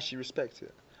 I actually respect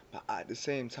it. But at the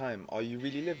same time, are you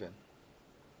really living?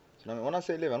 You know, what I mean? When I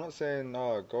say live, I'm not saying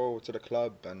go to the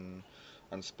club and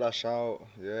splash out,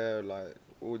 yeah, like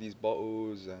all these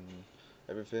bottles and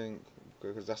everything,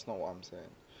 because that's not what I'm saying.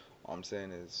 What I'm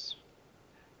saying is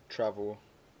travel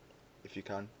if you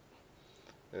can,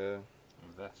 yeah,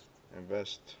 Invest.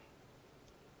 invest.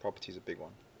 Property's a big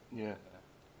one. Yeah,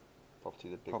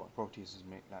 Property's a big one. properties is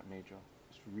that major.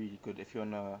 It's really good. If you're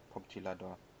on a property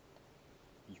ladder,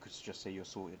 you could just say you're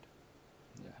sorted.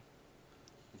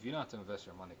 If you know how to invest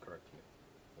your money correctly.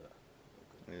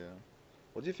 Yeah.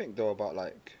 What do you think though about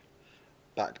like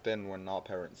back then when our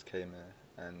parents came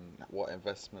here and what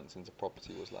investments into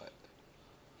property was like?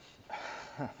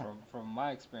 From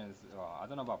my experience, I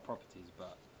don't know about properties,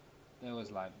 but there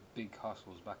was like big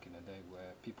hustles back in the day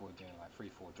where people were doing like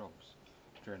 3-4 jobs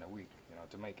during a week,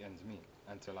 to make ends meet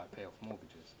and to like pay off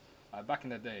mortgages. Like back in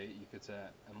the day, you could say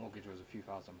a mortgage was a few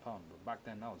 £1,000s, but back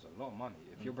then that was a lot of money.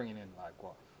 If you're bringing in like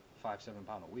what, £5-7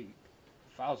 a week,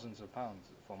 thousands of pounds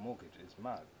for a mortgage is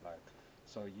mad. Like,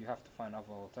 so you have to find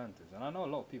other alternatives. And I know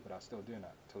a lot of people that are still doing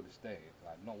that till this day,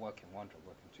 like not working one job,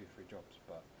 working 2-3 jobs.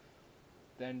 But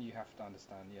then you have to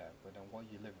understand, but then what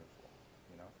are you living for?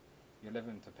 You know, you're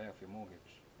living to pay off your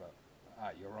mortgage, but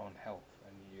at your own health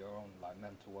and your own like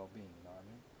mental well-being. You know what I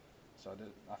mean? So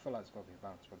I feel like it's got to be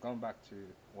balanced. But going back to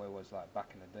what it was like back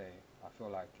in the day, I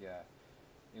feel like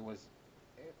it was.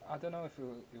 I don't know if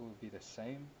it would be the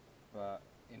same, but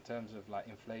in terms of like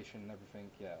inflation and everything,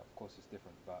 of course it's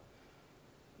different. But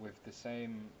with the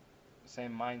same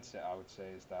mindset, I would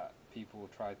say, is that people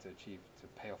try to achieve to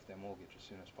pay off their mortgage as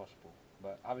soon as possible.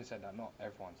 But having said that, not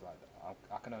everyone's like that.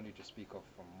 I can only just speak of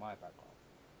from my background.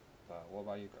 But what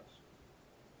about you guys?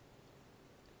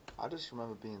 I just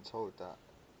remember being told that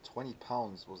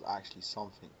 £20 was actually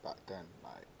something back then.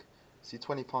 Like, see,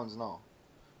 £20 now,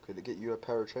 could it get you a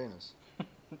pair of trainers?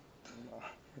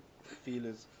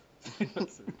 Feelers.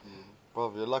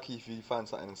 Bro, you're lucky if you find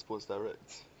something in Sports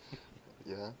Direct.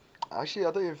 Yeah. Actually,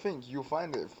 I don't even think you'll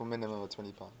find it for minimum of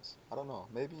 £20. I don't know.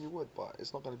 Maybe you would, but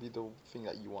it's not gonna be the thing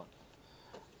that you want.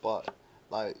 But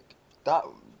like that,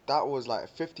 that was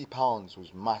like £50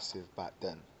 was massive back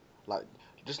then. Like,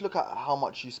 just look at how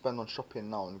much you spend on shopping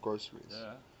now and groceries.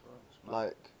 Yeah, bro, it's mad.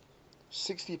 Like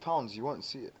 £60, you won't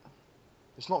see it.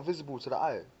 It's not visible to the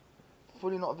eye.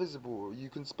 Fully not visible. You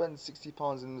can spend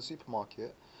 £60 in the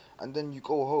supermarket, and then you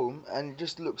go home and it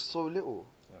just looks so little.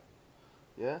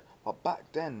 Yeah. But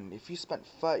back then, if you spent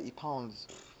 £30,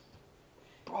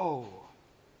 bro,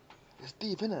 it's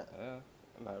deep, innit? Yeah.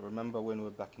 Like remember when we were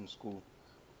back in school,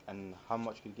 and how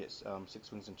much could you get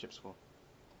 6 wings and chips for?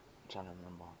 I'm trying to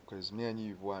remember, because me and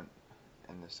you weren't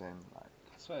in the same like.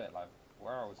 I swear, like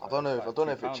where I was. I Like, don't know it's if like I don't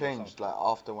know if £2 it or changed something. like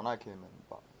after when I came in,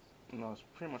 but No, it's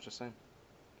pretty much the same.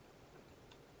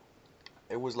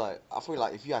 it was like I feel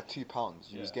like if you had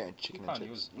 £2, you was getting chicken and £2,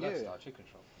 you was chips. blessed. Yeah. Our chicken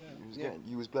shop. Yeah.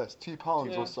 You was blessed.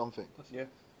 £2 Yeah. or something. Yeah.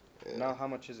 Yeah. Now how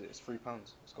much is it? It's £3.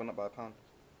 It's gone up by £1.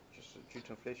 Just due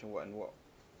to inflation. What in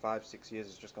 5-6 years?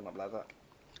 It's just gone up like that.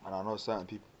 And I know certain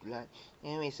people be like,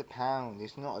 yeah, it's £1.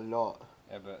 It's not a lot.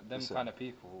 Yeah, but them Listen. kind of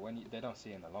people, they don't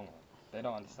see in the long run, they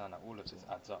don't understand that all of this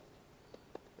adds up.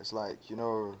 It's like,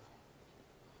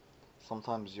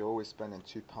 sometimes you're always spending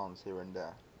 £2 here and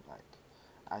there, like,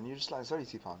 and you're just like, it's only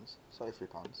 £2, it's only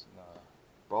 £3. No.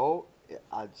 Bro, it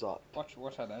adds up.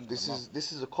 Watch at the end This of the is month.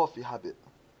 this is a coffee habit.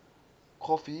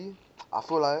 Coffee, I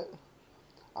feel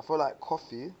like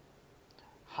coffee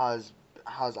has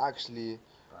actually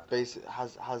basic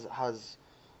has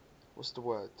what's the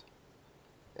word?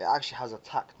 It actually has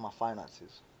attacked my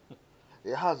finances.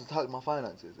 It has attacked my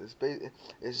finances.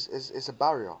 It's a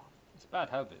barrier. It's bad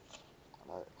habits.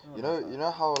 Like Everyone has you that.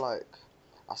 know how like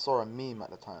I saw a meme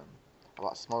at the time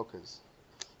about smokers.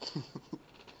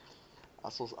 I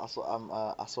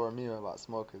saw a meme about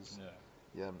smokers. Yeah.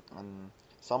 Yeah, and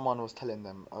someone was telling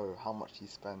them, oh, how much you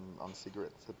spend on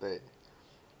cigarettes a day.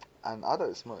 And I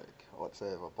don't smoke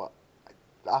whatsoever, but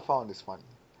I found this funny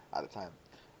at the time.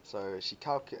 So she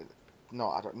calculated, no,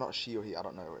 I don't, not she or he, I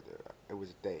don't know. It was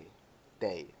a day.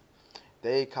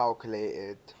 They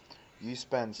calculated you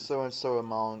spend so and so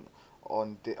amount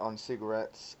on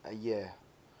cigarettes a year.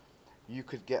 You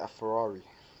could get a Ferrari.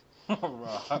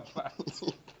 Right.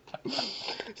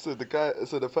 So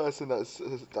the person that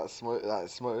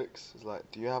smokes is like,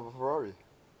 do you have a Ferrari?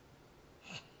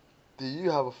 Do you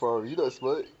have a Ferrari? You don't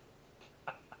smoke.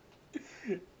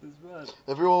 It's bad.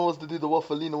 Everyone wants to do the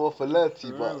Waffalina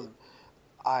Waffaletti, but True.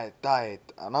 I died,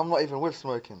 and I'm not even with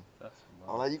smoking. That's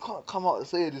I'm mad. like, you can't come out and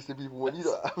say this to people when you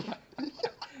don't have.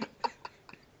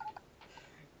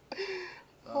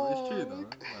 No, it's true Oh, though.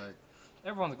 Like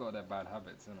everyone's got their bad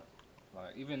habits, innit?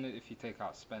 Like even if you take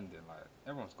out spending, like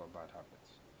everyone's got bad habits.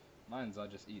 Mine's I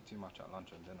just eat too much at lunch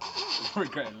and dinner.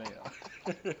 Regret it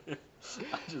later.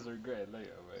 I just regret it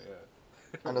later, but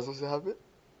yeah. And that's also a habit.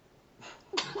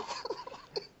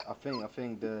 I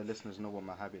think the listeners know what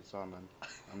my habits are, man.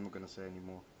 I'm not gonna say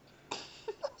anymore.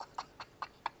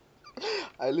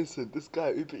 I listen. This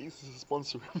guy Uber Eats is a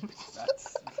sponsor.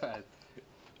 That's bad.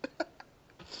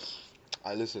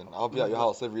 I listen. I'll be at your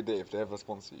house every day if they ever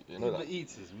sponsor you. You know Uber that.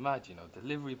 Eats is mad, you know.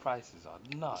 Delivery prices are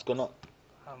nuts. It's gone up.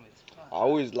 It's mad. I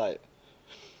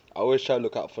always try to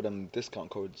look out for them discount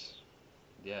codes.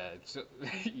 Yeah, so,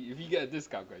 if you get a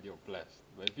discount code, you're blessed.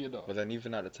 But if you're not, But then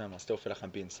even at the time, I still feel like I'm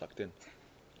being sucked in.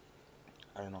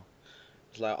 I don't know.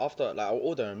 It's like after like I'll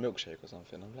order a milkshake or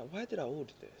something. I'm like, why did I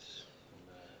order this?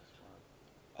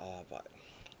 But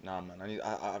nah, man.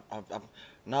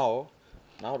 Now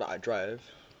that I drive,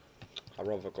 I'd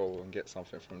rather go and get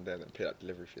something from there than pay that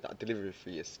delivery fee. That delivery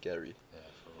fee is scary. yeah,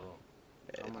 for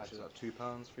real. How much is that? £2, £3?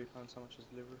 How much is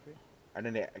delivery fee? And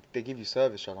then they give you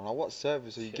service charge. I'm like, what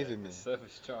service are you Yeah, giving the me?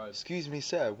 service charge. Excuse me,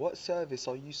 sir. What service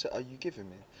are you giving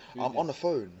me? Food I'm on the is-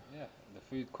 phone. Yeah, the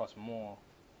food costs more,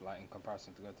 like in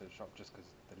comparison to go to the shop, just because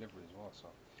delivery as well. So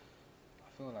I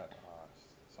feel like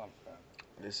it's unfair.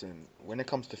 Listen, when it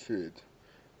comes to food,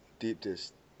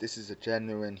 this is a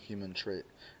genuine human trait.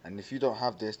 And if you don't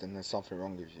have this, then there's something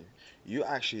wrong with you. You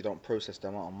actually don't process the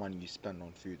amount of money you spend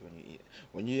on food when you eat.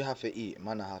 When you have to eat,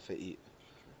 man, I have to eat.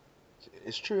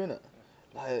 It's true, innit?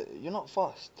 Like, you're not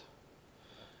fast.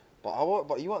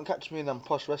 But you won't catch me in them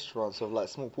posh restaurants of like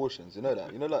small portions. You know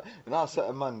that. You know how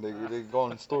certain man they go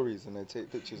on stories and they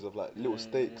take pictures of like little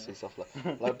steaks and stuff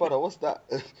like. Like, brother, what's that?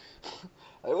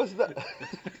 Like, what's that?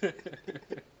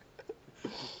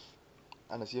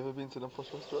 Anna, have you ever been to them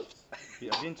posh restaurants?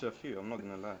 Yeah, I've been to a few. I'm not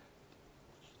gonna lie,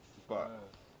 but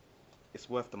it's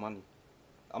worth the money.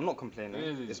 I'm not complaining.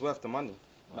 Really? It's worth the money.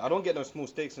 Like, I don't get no small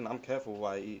steaks, and I'm careful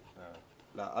what I eat.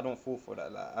 Yeah. Like I don't fall for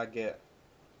that. Like I get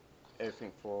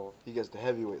everything for He gets the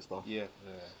heavyweight stuff. yeah.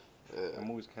 Yeah. I'm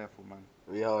always careful, man.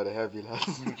 We are the heavy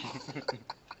lads.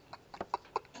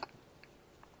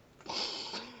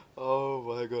 Oh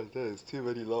my god, there's too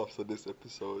many laughs on this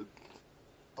episode.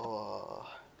 Oh,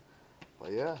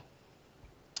 but yeah,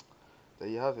 there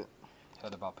you have it.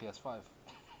 Heard about PS5?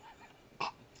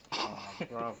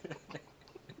 Bruv.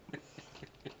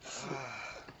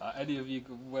 Any of you,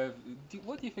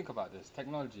 what do you think about this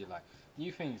technology? Like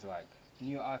new things, like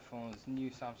new iPhones, new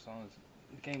Samsungs,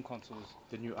 game consoles.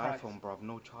 The new Price. iPhone, bruv.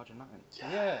 No charger, nothing.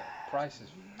 Yeah, prices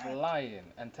flying,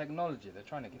 and technology. They're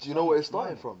trying to get. Do you so know where much it's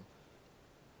starting money. from?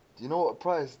 Do you know what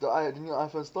price the new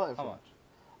iPhone's starting How from? much?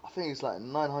 I think it's like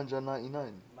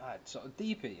 999. Mad. So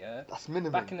deep it, yeah. That's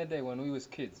minimum. Back in the day when we was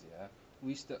kids, yeah,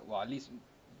 we used to. Well, at least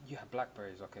you had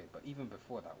Blackberries, okay. But even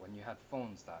before that, when you had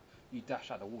phones that you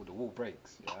dash out the wall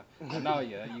breaks, yeah. And now,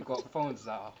 yeah, you got phones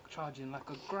that are charging like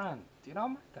 $1,000. Do you know how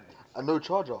mad that is? And no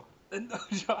charger. And no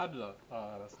charger.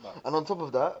 Oh, that's nuts. And on top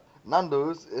of that,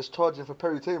 Nando's is charging for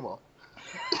Peri Tamer.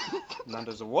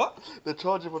 Nando's a what? They're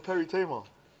charging for Peri Tamer.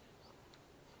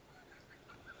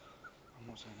 I'm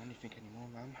not saying anything anymore,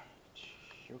 man. Yeah,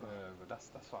 Sugar. but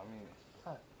that's what I mean. It's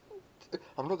mad.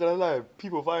 I'm not gonna lie,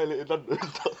 people violated Nando's.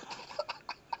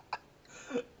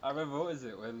 I remember, what is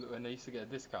it, when they used to get a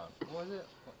discount? What was it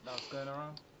that was going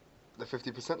around? The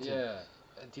 50% thing. Yeah,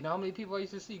 Do you know how many people I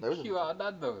used to see There isn't. queue out of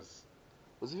Nando's?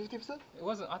 Was it 50%? It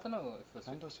wasn't. I don't know if it was.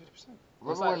 Nando's 50%.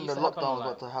 Remember like, when it the used to happen lockdown on, was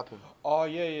like- about to happen? Oh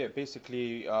yeah.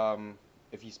 Basically,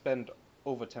 if you spend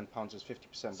over £10, it's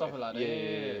 50%. Something like that, yeah.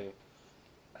 Yeah.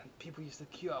 And people used to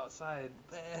queue outside,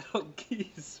 man, on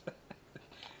keys.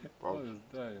 Bro. I was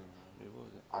dying, man. It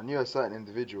was. I knew a certain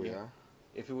individual, Yeah. yeah.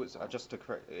 If it was just to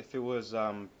correct, if it was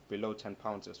below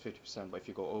 £10, it's 50%. But if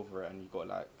you go over it and you got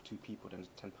like 2 people, then it's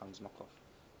 £10 knockoff.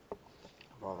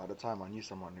 Bro, at the time I knew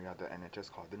someone who had the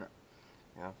NHS card, didn't it?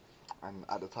 Yeah. And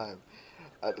at the time,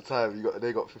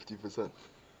 they got 50%,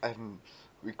 and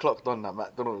we clocked on that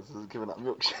McDonald's was giving out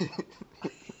milkshakes.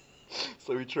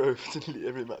 So we drove to nearly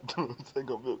every McDonald's and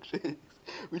got milkshakes.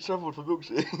 We travelled for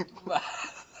milkshakes.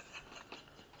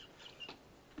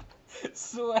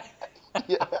 Swear.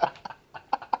 Yeah.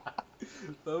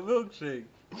 The milkshake.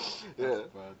 Yeah.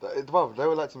 Bro, they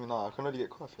were like to me, nah, I can only get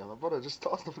coffee. I'm like, brother, just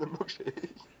ask them for the milkshake.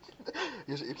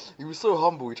 He was so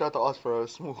humble, he tried to ask for a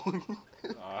small.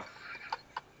 Ah.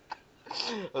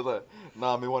 I was like,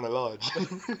 nah, me want a large.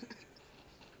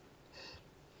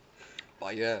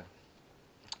 But yeah,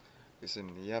 listen,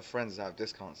 you have friends that have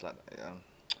discounts like that, yeah.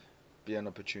 Be an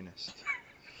opportunist.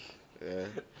 Yeah.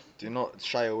 Do not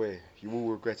shy away. You will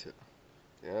regret it.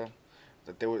 Yeah.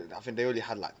 That I think they only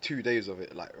had like 2 days of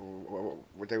it. Like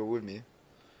they were with me,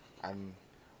 and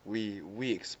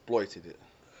we exploited it.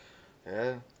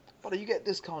 Yeah. But you get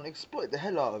discount, exploit the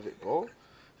hell out of it, bro.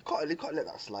 You can't let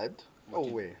that slide. No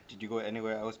way. Did you go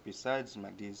anywhere else besides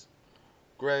McD's?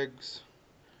 Greg's,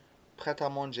 Pret à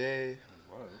Manger.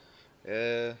 What?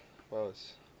 Yeah, what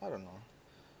else? I don't know.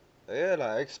 Yeah, like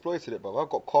I exploited it, bro. I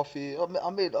got coffee. I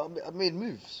made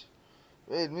moves.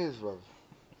 Bro.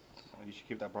 You should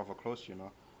keep that brother close, you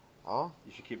know. Huh?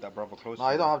 You should keep that brother close. No,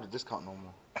 you don't have the discount no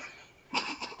more.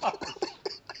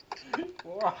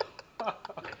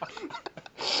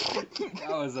 That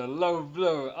was a low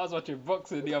blow. I was watching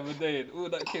boxing the other day, and all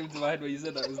that came to my head when you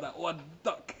said that was that one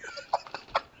duck.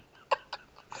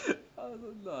 I was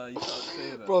like, nah, you can't say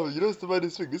that. Bro, you know what's the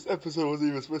maddest thing? This episode wasn't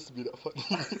even supposed to be that funny.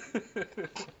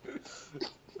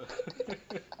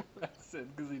 That's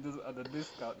it, because he doesn't have the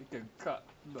discount, he can cut.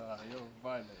 Nah, you're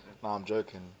violent. Nah, I'm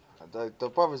joking. The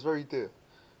brother's very dear.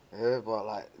 Yeah, but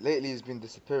like lately he's been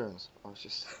disappearing.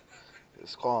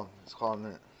 It's calm. It's calm,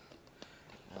 innit?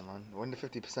 Yeah, man. When the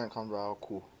 50% comes out,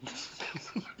 cool.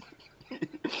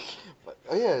 But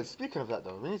yeah, speaking of that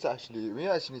though, we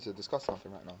actually need to discuss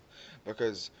something right now,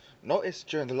 because notice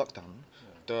during the lockdown,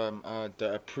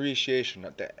 the appreciation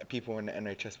that the people in the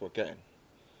NHS were getting.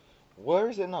 Where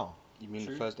is it now? You mean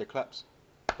True. the Thursday claps?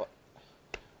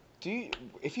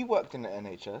 If you worked in the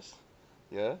NHS,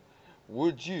 yeah,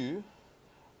 do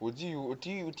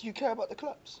you care about the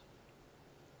claps?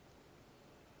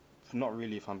 Not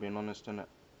really, if I'm being honest, innit?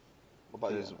 What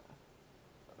about you? Because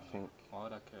I think, Why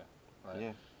would I care? Like,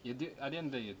 yeah. At the end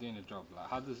of the day, you're doing a job. Like,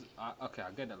 how does... okay,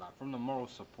 I get it. Like, from the moral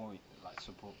support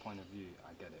point of view,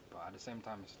 I get it. But at the same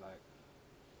time, it's like...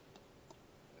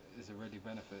 Is it really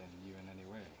benefiting you in any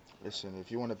way? Listen, if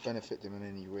you want to benefit them in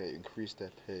any way, increase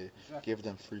their pay, Exactly. give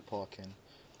them free parking,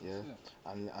 yeah,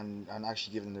 and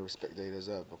actually give them the respect they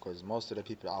deserve, because most of the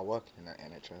people that are working in the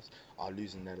NHS are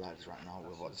losing their lives right now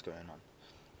with what's going on,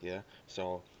 yeah.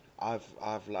 So I've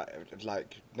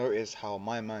like noticed how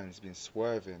my mind's been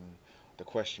swerving the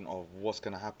question of what's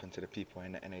gonna happen to the people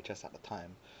in the NHS at the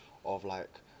time, of like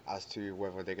as to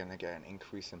whether they're gonna get an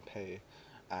increase in pay,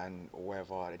 and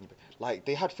whether like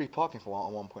they had free parking for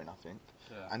at one point, I think.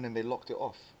 Yeah. And then they locked it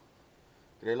off.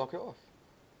 Did they lock it off?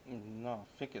 No,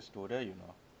 I think it's still there, you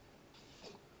know.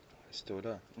 It's still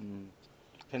there.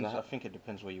 Depends. That- I think it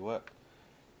depends where you work.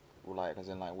 Well, like, as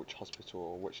in, like, which hospital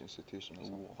or which institution or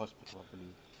something. Hospital, I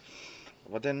believe.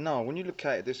 But then now, when you look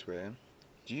at it this way,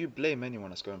 do you blame anyone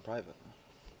that's going private?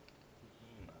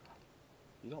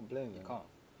 You don't blame You them. can't,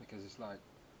 because it's like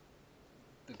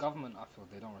the government. I feel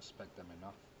they don't respect them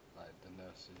enough. Like the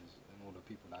nurses and all the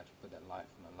people that actually put their life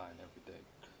on the line every day.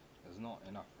 There's not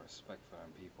enough respect for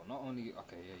them people. Not only yeah,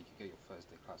 you can get your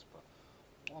first day class, but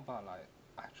what about like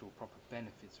actual proper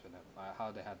benefits for them? Like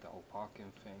how they had the whole parking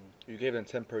thing. You gave them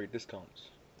temporary discounts.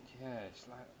 Yeah, it's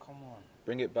like come on,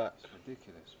 Bring it back. it's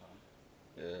ridiculous, man.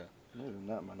 Yeah. More than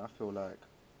that, man, I feel like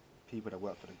people that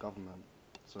work for the government,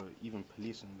 so even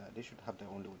police and that, they should have their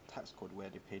own little tax code where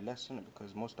they pay less in it,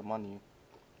 because most of the money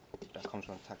that comes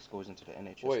from tax goes into the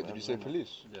NHS. Wait, did you say innit?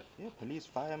 police? Yeah, police,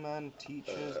 firemen,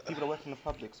 teachers, people that work in the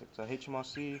public sector,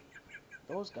 HMRC,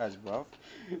 those guys, bruv.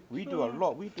 We do a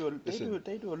lot. Listen.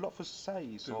 They do a lot for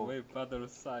society. So So way further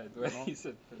aside when know, he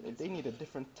said police. they need a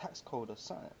different tax code or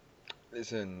something.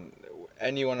 Listen,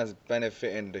 anyone that's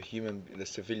benefiting the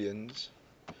civilians,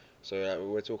 So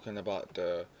we're talking about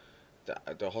the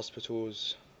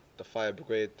hospitals, the fire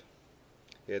brigade.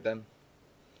 Yeah, them.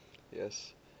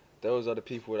 Yes. Those are the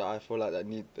people that I feel like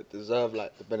that deserve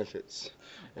like the benefits.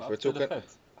 If What we're up to the talking,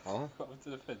 feds? huh? What up to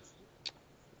the feds?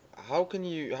 How can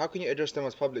you address them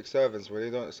as public servants when they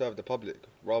don't serve the public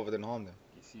rather than harm them?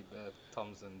 You see Bear,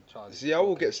 Toms and Charlie. See, I will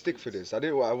walking get the stick for streets. this. I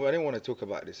didn't want to talk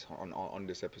about this on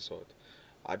this episode.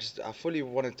 I fully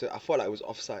wanted to. I felt like it was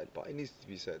offside, but it needs to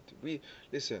be said.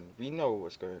 Listen. We know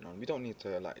what's going on. We don't need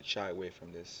to like shy away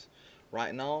from this.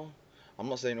 Right now, I'm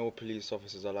not saying all police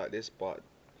officers are like this, but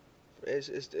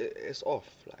it's off.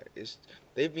 Like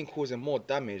they've been causing more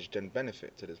damage than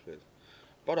benefit to this place.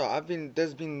 Brother,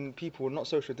 there's been people not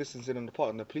social distancing in the park,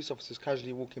 and the police officers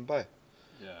casually walking by.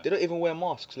 Yeah. They don't even wear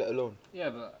masks, let alone. Yeah,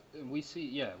 but we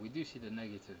do see the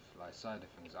negative like side of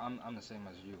things. I'm the same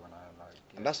as you when I like.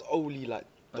 Yeah. And that's only like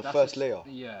But the that's first just- layer.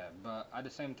 Yeah, but at the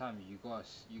same time, you gotta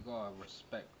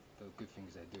respect the good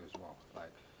things they do as well.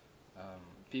 Like,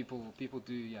 people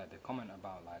do, yeah, they comment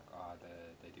about like,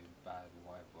 they do bad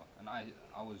or whatever, and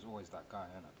I was always that guy,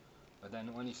 innit? But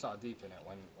then when you start deep in it,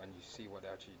 when you see what they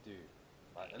actually do,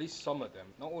 like at least some of them,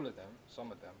 not all of them,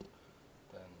 some of them,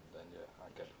 then yeah, I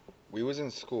get it. We was in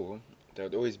school. There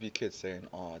would always be kids saying,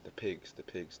 "Ah, the pigs, the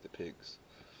pigs, the pigs."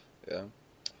 Yeah.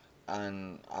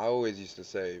 And I always used to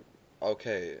say,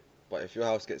 "Okay, but if your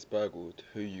house gets burgled,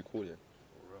 who you calling?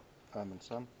 For real. I'm and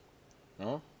Sam.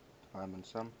 Huh? I'm and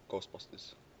Sam.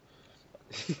 Ghostbusters."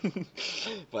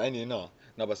 But anyway, no.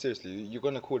 But seriously, you're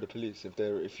gonna call the police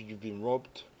if you've been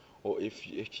robbed, or if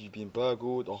you've been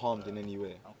burgled or harmed in any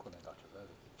way. I'm calling Dr. Burger.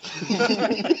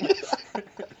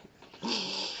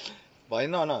 But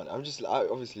no.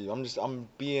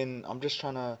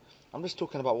 I'm just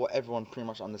talking about what everyone pretty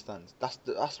much understands.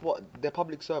 That's what they're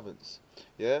public servants.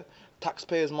 Yeah,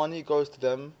 taxpayers' money goes to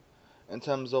them, in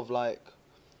terms of like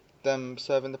them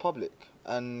serving the public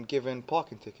and giving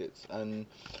parking tickets and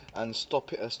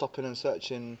stopping and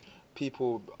searching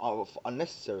people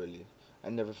unnecessarily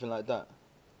and everything like that.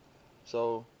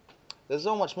 So there's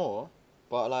so much more,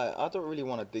 but like I don't really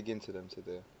want to dig into them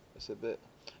today. It's a bit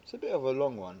of a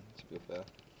long one, to be fair.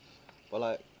 But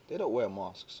like they don't wear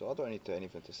masks, so I don't need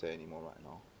anything to say anymore right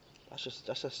now. That's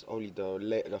just only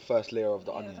the first layer of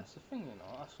the Yeah, onion. that's the thing, you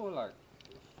know. I saw like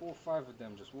 4 or 5 of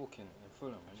them just walking in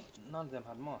Fulham, and none of them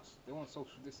had masks. They weren't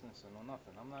social distancing or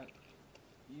nothing. I'm like,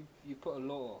 you put a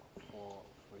law for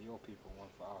your people, one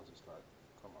for ours. It's like,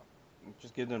 come on.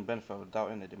 Just give them the benefit of the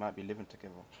doubt in it. They might be living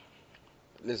together.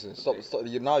 Listen, stop.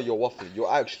 Now you're waffling.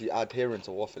 You're actually adhering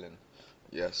to waffling.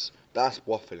 Yes, that's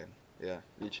waffling. Yeah,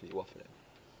 literally waffling.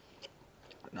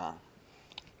 Nah.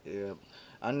 Yeah.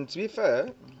 And to be fair,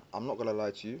 I'm not gonna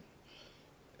lie to you.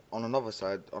 On another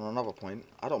point,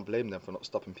 I don't blame them for not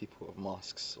stopping people with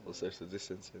masks or social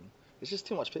distancing. It's just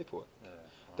too much paperwork. Yeah.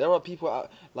 There are people out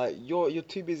like you're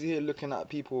too busy here looking at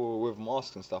people with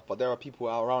masks and stuff, but there are people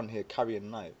out around here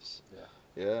carrying knives. Yeah.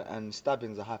 Yeah, and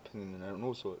stabbings are happening and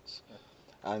all sorts. Yeah.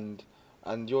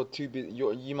 And you're too busy.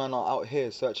 You man are out here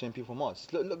searching people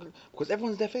masks. Look,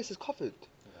 because their face is covered.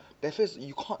 Their face,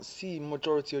 you can't see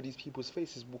majority of these people's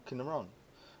faces walking around,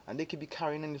 and they could be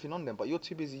carrying anything on them. But you're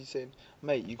too busy saying,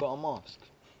 "Mate, you got a mask."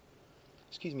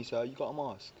 Excuse me, sir, you got a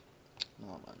mask?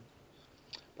 No, man.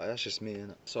 But that's just me,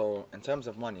 innit? So, in terms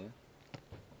of money,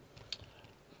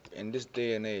 in this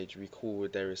day and age,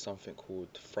 there is something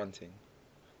called fronting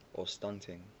or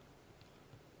stunting.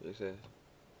 You say,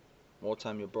 more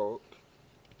time you're broke,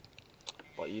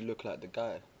 but you look like the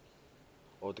guy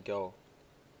or the girl.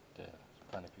 Yeah. There's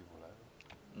plenty of people like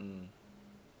that. Mm.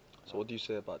 So, what do you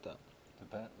say about that?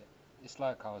 It's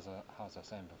like how was I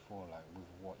saying before, like with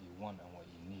what you want and what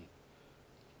you need.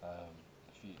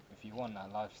 If you want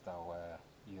that lifestyle where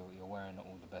you're wearing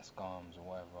all the best garms or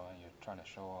whatever, and you're trying to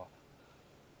show off,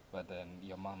 but then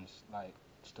your mum's like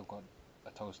still got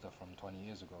a toaster from 20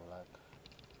 years ago, like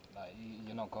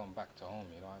you're not going back to home,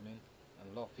 you know what I mean?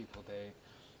 And a lot of people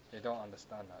they don't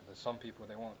understand that. There's some people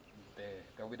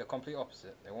they'll be the complete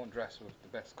opposite. They won't dress with the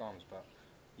best garms, but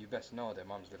you best know their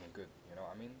mum's living good. You know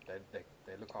what I mean?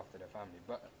 They look after their family.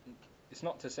 But it's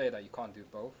not to say that you can't do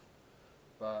both.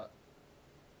 But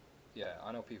yeah,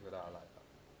 I know people that are like that.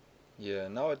 Yeah,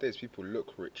 nowadays people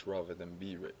look rich rather than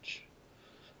be rich.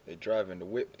 They drive in the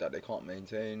whip that they can't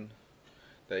maintain.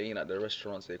 They're eating at the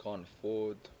restaurants they can't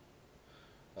afford.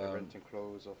 They're renting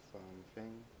clothes off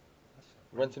thing.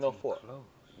 Renting off what? Clothes.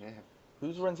 Yeah.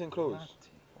 Who's renting clothes?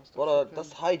 Natty. Well,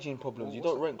 that's hygiene problems. Well, You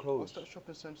what's don't that- rent clothes. What's that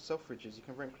shopping centre? Selfridges. You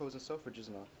can rent clothes in Selfridges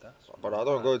now. That's But I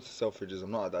don't go to Selfridges.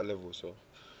 I'm not at that level. So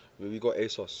we got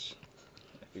ASOS.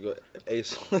 We got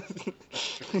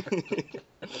ASOS.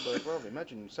 But bro,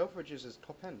 imagine Selfridges is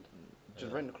top end. Just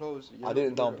Yeah. rent the clothes. I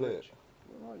didn't you look downplay rich.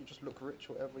 Well, you just look rich,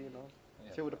 whatever, you know.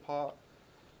 Yeah. Feel the part.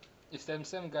 It's them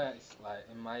same guys like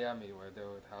in Miami where they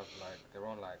would have like their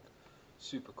own like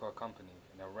supercar company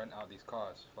and they'll rent out these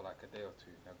cars for like a day or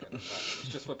two. They'll get them back. It's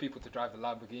just for people to drive the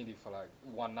Lamborghini for like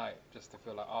one night just to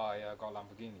feel like, oh yeah, I got a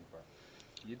Lamborghini, but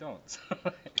you don't.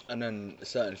 And then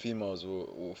certain females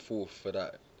will fall for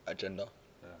that agenda.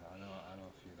 Yeah, I know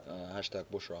a few like Hashtag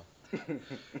Bushra.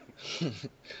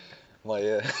 But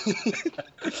yeah.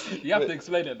 You have to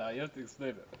explain it now. You have to explain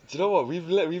it. Do you know what? We've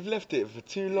left it for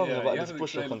too long Yeah, about you this have to Bushra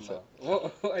explain it concept.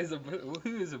 now. What is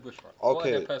who is a bushra? What are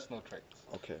Okay. their personal traits?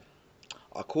 Okay.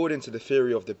 According to the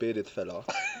theory of the bearded fella,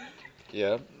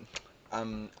 yeah,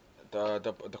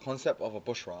 the concept of a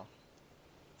Bushra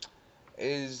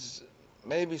is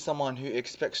maybe someone who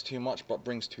expects too much but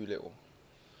brings too little.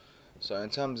 So in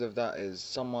terms of that is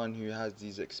someone who has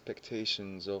these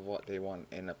expectations of what they want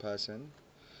in a person,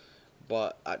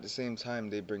 but at the same time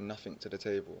they bring nothing to the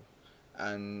table,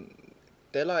 and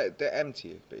they're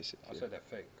empty I basically. said they're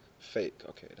fake. Fake.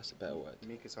 Okay, that's a better word. You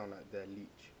make it sound like they're leech.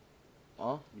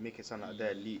 Huh? You make it sound like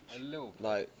they're leech. A little.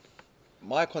 Like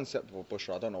my concept of a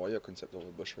Bushra, I don't know what your concept of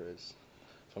a Bushra is.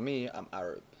 For me, I'm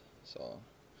Arab, so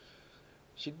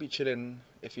she'd be chilling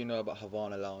if you know about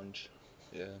Havana Lounge,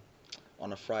 yeah,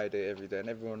 on a Friday every day, and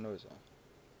everyone knows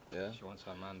her, yeah. She wants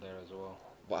her man there as well.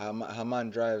 But her man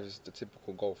drives the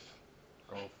typical Golf,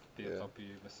 Golf,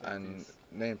 BMW, Mercedes. and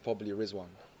named probably Rizwan.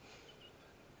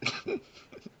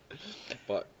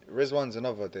 But Rizwan's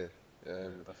another day. Yeah,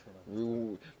 that's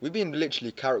what We've been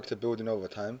literally character building over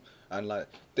time, and like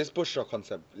this Bushra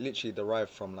concept literally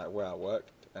derived from like where I worked.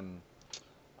 And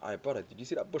brother, did you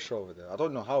see that Bushra over there? I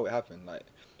don't know how it happened, like,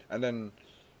 and then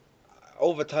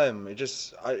over time it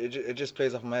just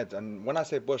plays off my head. And when I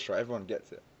say Bushra, everyone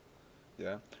gets it,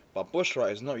 yeah. But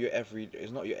Bushra is not your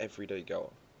everyday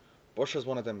girl. Bushra's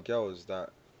one of them girls that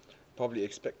probably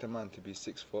expect a man to be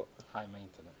 6 foot, high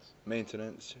maintenance.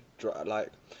 maintenance,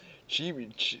 like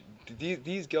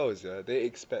these girls, yeah, they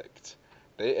expect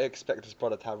this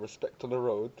brother to have respect on the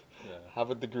road, Yeah.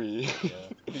 have a degree, Yeah.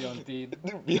 Be on deed.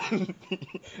 be on-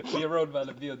 Be a roadman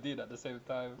and be on deed at the same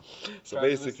time. So Drive a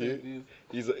basically,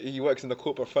 Mercedes. he works in the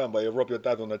corporate firm, but he'll rob your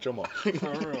dad on a Jumma.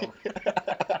 For real.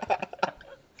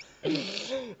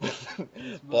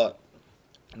 But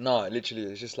no, literally,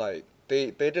 it's just like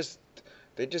they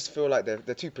just feel like they're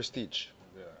too prestige.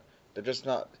 Yeah. They're just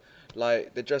not,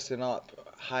 like, they're dressing up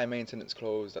high maintenance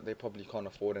clothes that they probably can't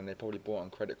afford and they probably bought on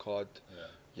credit card. Yeah.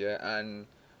 Yeah, and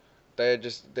they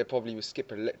probably will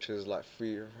skip lectures like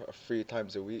three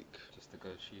times a week. Just to go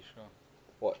shisha.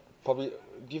 What? Probably.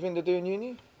 Do you think they're doing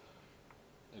uni?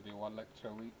 Maybe one lecture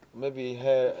a week. Maybe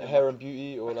hair and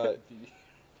beauty, or like.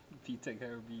 Do you take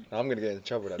hair and beauty? I'm gonna get in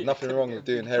trouble. There's You're nothing gonna wrong get with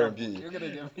in doing hair and trouble. beauty. You're gonna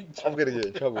get in I'm gonna get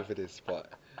in trouble for this, but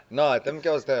no, them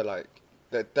girls there, like,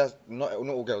 that's not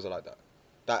all girls are like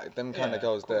that. Them kind Yeah, of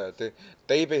girls of there, course.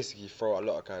 they basically throw a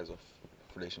lot of guys off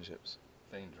relationships.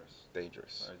 Dangerous.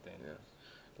 Dangerous. Very dangerous.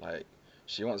 Like,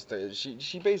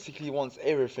 she basically wants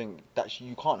everything that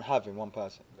you can't have in one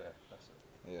person. Yeah, that's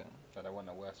it. Yeah. But I want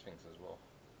the worst things as well.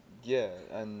 Yeah,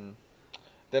 and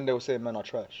then they'll say men are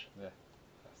trash.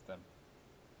 That's them.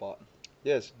 But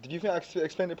yes, did you think I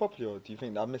explained it properly, or do you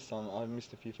think that I missed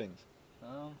a few things?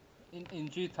 In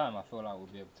due time, I feel like we'll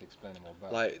be able to explain it more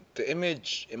better. Like, the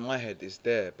image in my head is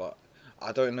there, but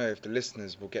I don't know if the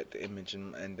listeners will get the image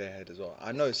in their head as well.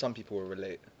 I know some people will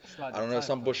relate. It's like I don't the know, type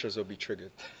some of- bushers will be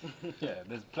triggered. Yeah,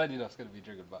 there's plenty that's going to be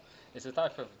triggered, but it's the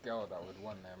type of girl that would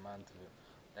want their man to.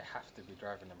 They have to be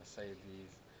driving a Mercedes.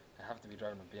 They have to be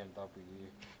driving a BMW.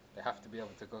 They have to be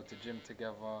able to go to gym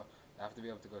together. They have to be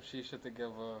able to go shisha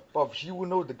together. Bruv, she will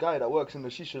know the guy that works in the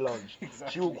shisha lounge.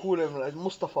 Exactly. She will call him like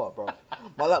Mustafa, bruv.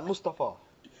 Like Mustafa.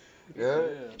 Yeah.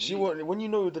 She will, when you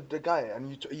know the guy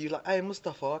and you like, hey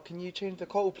Mustafa, can you change the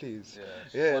coal please? Yeah,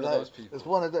 she's Yeah, one like of those people. it's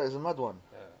one of those. It's a mad one.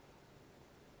 Yeah.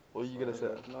 What are you gonna say?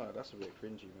 No, that's a bit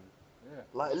cringy, man. Yeah.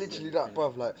 Like literally that,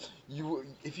 bruv. Like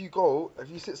if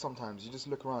you sit sometimes, you just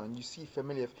look around and you see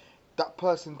familiar. That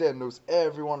person there knows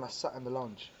everyone that's sat in the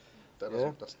lounge. That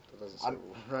Yeah. doesn't sit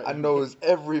right. And knows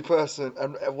every person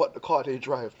and what the car they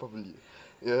drive probably.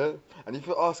 Yeah. And if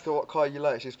you ask her what car you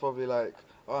like, she's probably like,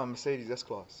 oh, Mercedes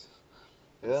S-Class.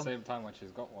 At the Yeah. same time, when she's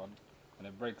got one and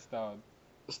it breaks down,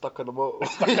 Stuck on the motor.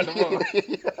 Stuck on the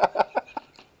motor.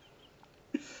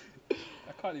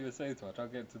 I can't even say too much. I'll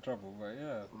get into trouble. But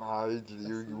yeah. Nah, you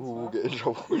That's will fine. get in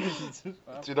trouble. It's Do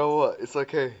you know what? It's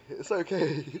okay. It's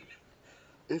okay.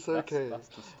 It's That's okay. the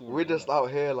story, We're just innit?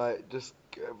 out here like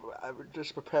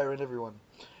just preparing everyone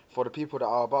for the people that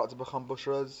are about to become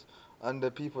bushers and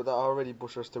the people that are already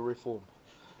bushers to reform.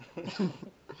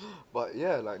 But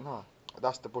yeah, like no,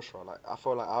 that's the bushra. Like I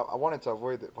feel like I wanted to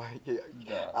avoid it, but yeah,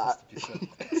 Yeah, it I, has to be said.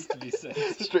 It has to be said.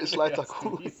 straight slide It has to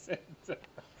tackle. be said.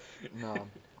 No,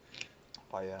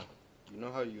 but yeah, You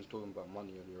know how you was talking about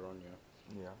money earlier on,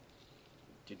 yeah? yeah.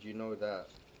 Did you know that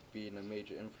being a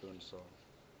major influencer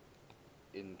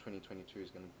in 2022 is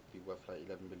going to be worth like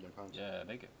 11 billion pounds? Yeah,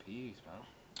 they get peas, man.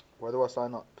 Where do I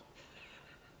sign up?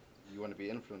 You want to be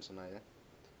influencer now, yeah?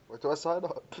 Where do I sign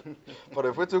up? But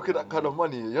if we're talking that kind of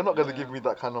money, you're not gonna give Yeah. me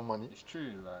that kind of money. It's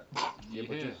true, like Yeah, you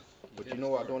but hear. you, but you know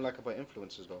what I don't like about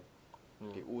influencers though?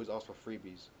 Mm. They always ask for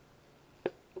freebies.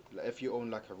 Like if you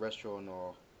own like a restaurant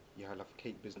or you have like a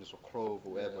cake business or clothes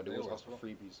or whatever, Yeah, they they always always ask for will.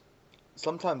 freebies.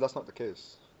 Sometimes that's not the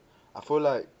case. I feel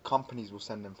like companies will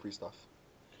send them free stuff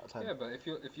at times. Yeah, but if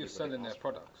you're Yeah, but they selling their ask for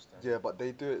it. products, then Yeah, but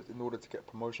they do it in order to get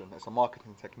promotion. It's a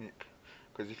marketing technique.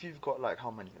 Because if you've got like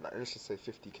how many? Like let's just say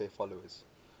 50k followers.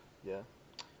 Yeah,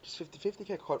 just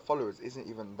 50k followers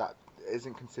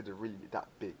isn't considered really that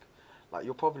big. Like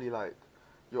you're probably like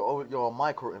you're a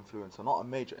micro influencer, not a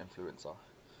major influencer.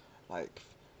 Like,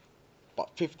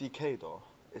 but 50k though,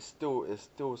 it's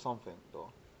still something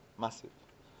though, massive.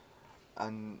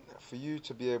 And for you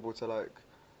to be able to like,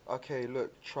 okay,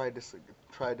 look, try this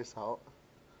out,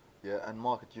 yeah, and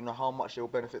market. You know how much it will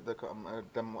benefit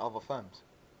them other firms.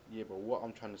 Yeah, but what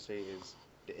I'm trying to say is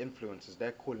the influencers,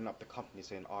 they're calling up the company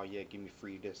saying, oh yeah, give me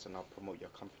free this and I'll promote your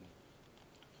company.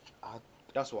 I,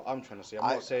 That's what I'm trying to say. I'm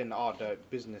I, not saying, oh, the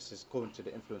business is going to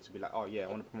the influencer to be like, oh yeah, I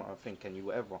want to promote my thing, can you,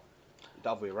 whatever.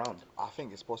 The other way around. I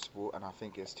think it's possible, and I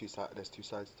think there's two sides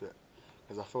to it,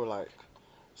 because I feel like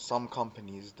some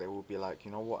companies they will be like,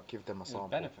 you know what, give them a you'll sample,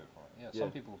 benefit from it. Yeah, Yeah.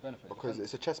 some people will benefit. because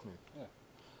it's a chess move. Yeah.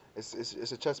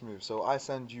 It's a chess move. So I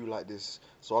send you like this.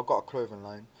 So I've got a clothing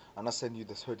line, and I send you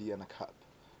this hoodie and a cap.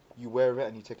 You wear it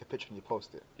and you take a picture and you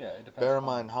post it. Yeah, it depends. Bear in on-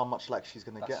 mind how much like she's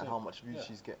gonna That's get and it. how much views Yeah.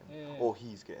 she's getting, Yeah. or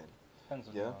he's getting. Depends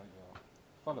on Yeah. your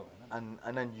following. Innit?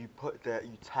 And then you put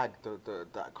you tag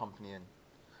that company in.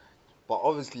 But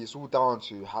obviously it's all down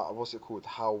to how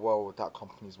well that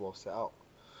company's well set out.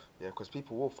 Yeah, because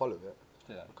people will follow it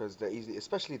Yeah. because they're easy,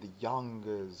 especially the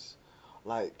youngers.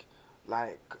 Like,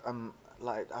 like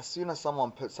like as soon as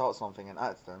someone puts out something and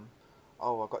adds them,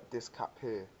 oh, I got this cap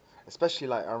here. Especially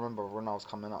like I remember when I was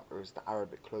coming up, it was the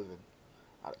Arabic clothing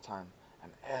at the time,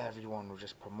 and everyone was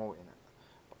just promoting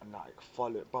it. And like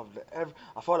follow it, but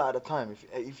I felt like at the time,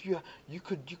 if you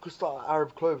could start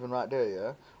Arab clothing right there,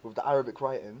 yeah, with the Arabic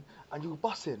writing, and you were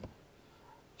bussing.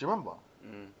 Do you remember?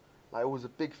 Mm. Like it was a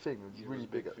big thing. It was Yeah, really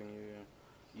it was a big. thing,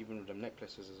 yeah. Even with them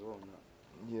necklaces as well. And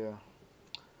that. Yeah.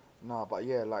 Nah, but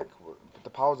yeah, like the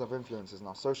powers of influences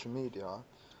now. Social media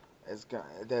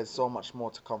there's so much more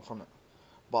to come from it.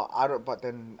 But I don't. But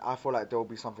then I feel like there will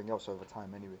be something else over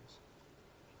time, anyways.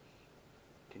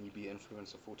 Can you be an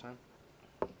influencer full time?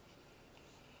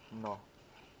 No,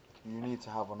 you need to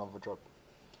have another job.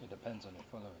 It depends on your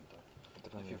following, though. It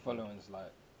depends If your on your following is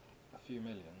like a few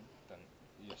million, then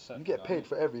you're set. You know get what I paid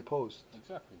for every post. mean?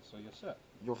 Exactly, so you're set.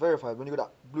 You're verified when you got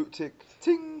that blue tick,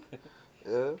 ting. Yeah,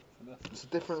 So it's a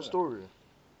different set. story.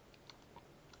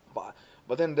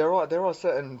 But then there are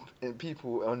certain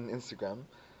people on Instagram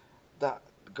that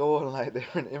go on like they're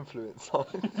an influencer.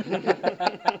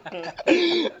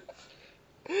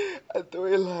 And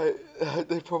they're like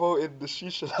they promoted the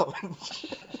shisha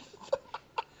lounge.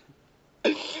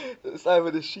 It's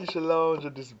either the shisha lounge or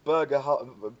this burger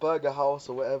house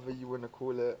or whatever you wanna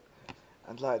call it.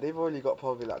 And like they've only got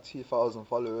probably like 2,000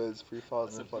 followers, That's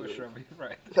 3,000 a followers. bush rugby,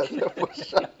 right? That's a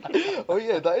bush. Oh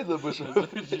yeah, that is a bush.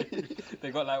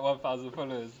 They got like 1,000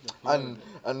 followers.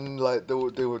 And like they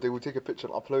will take a picture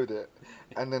and upload it,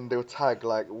 and then they'll tag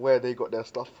like where they got their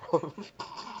stuff from.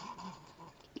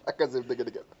 Like as if they're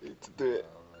gonna get paid to do it.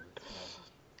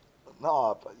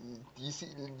 Nah, but you see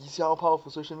how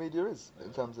powerful social media is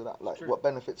in terms of that. Like True. what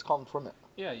benefits come from it.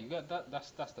 Yeah, you get that.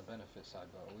 That's the benefit side,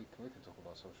 but we can talk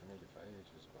about social media for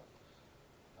ages. But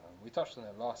we touched on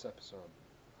it last episode,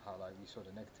 how like we saw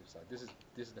the negative side. This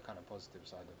is the kind of positive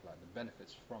side of like the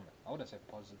benefits from it. I wouldn't say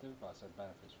positive, but I said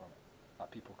benefits from it.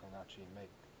 Like people can actually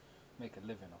make a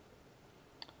living off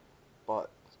it. But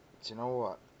do you know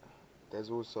what? There's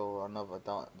also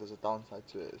there's a downside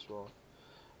to it as well.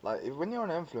 Like when you're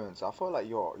an influencer, I feel like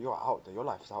you're out there. Your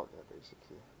life's out there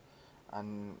basically,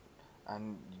 and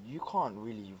you can't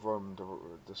really roam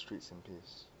the streets in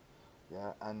peace.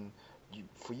 Yeah, and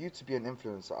for you to be an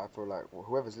influencer, I feel like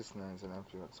whoever's listening is an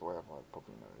influencer, whatever,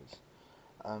 probably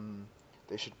knows.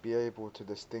 They should be able to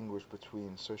distinguish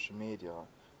between social media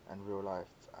and real life,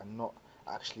 and not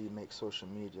actually make social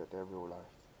media their real life.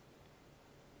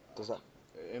 Does that?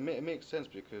 It makes sense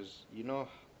because, you know,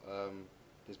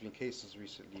 there's been cases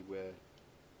recently where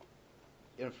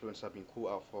influencers have been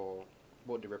caught out for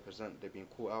what they represent. They've been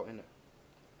caught out in it.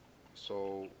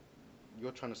 So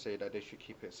you're trying to say that they should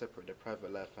keep it separate, the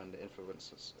private life and the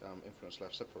influencers, influence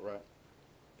life separate, right?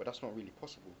 But that's not really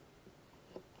possible.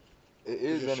 It 'Cause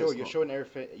is, you're, and show, it's you're not. showing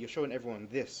everything. You're showing everyone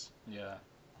this, Yeah.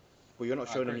 but you're not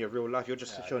I showing them agree. your real life. You're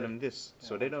just Yeah, I showing agree. them this.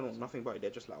 So Yeah, they don't know 100%. nothing about it. They're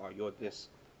just like, oh, you're this.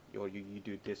 You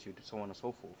do this. You do so on and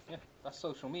so forth. Yeah, that's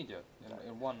social media.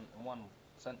 In one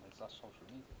sentence, that's social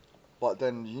media. But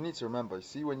then you need to remember,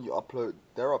 see, when you upload,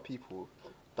 there are people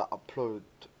that upload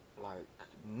like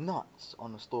nuts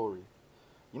on a story.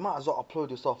 You might as well upload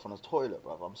yourself on a toilet,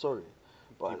 bruv. I'm sorry,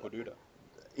 but People do that.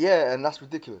 yeah, and that's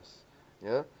ridiculous.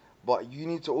 Yeah, but you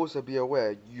need to also be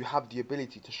aware you have the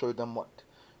ability to show them what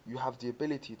you have the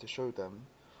ability to show them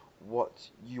what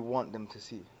you want them to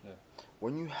see. Yeah.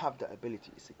 When you have that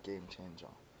ability, it's a game changer.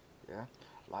 Yeah,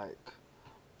 like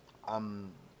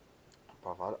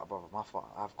brother,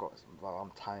 I've got, bruv,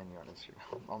 I'm tiny on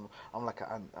Instagram. I'm like an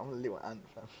ant. I'm a little ant,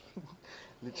 fam.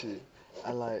 Literally,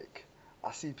 and like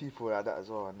I see people like that as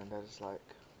well, and then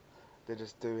they're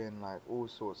just doing like all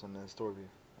sorts on their story,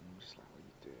 and I'm just like, what are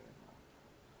you doing?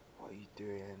 What are you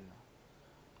doing?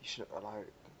 You should like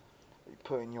you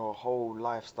putting your whole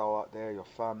lifestyle out there, your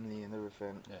family and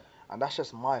everything. Yeah. And that's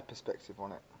just my perspective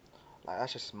on it. Like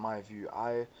that's just my view.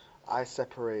 I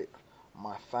separate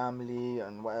my family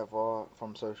and whatever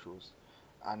from socials,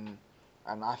 and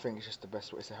I think it's just the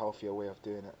best way. It's a healthier way of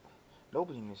doing it.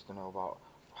 Nobody needs to know about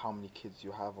how many kids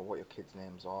you have or what your kids'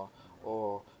 names are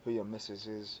or who your missus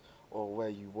is or where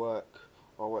you work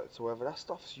or whatsoever. That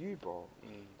stuff's you, bro.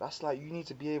 Mm. That's like you need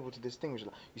to be able to distinguish.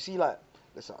 Like, you see, like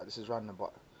this is random,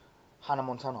 but Hannah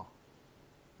Montana,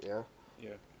 yeah, Yeah.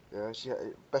 yeah, she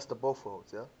best of both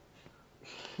worlds, yeah.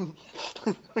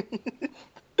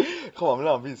 Come on,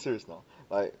 now I'm being serious now.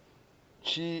 Like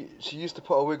she used to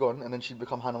put a wig on and then she'd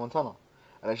become Hannah Montana,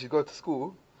 and then she'd go to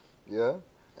school, yeah,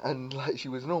 and like she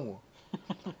was normal.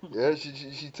 Yeah,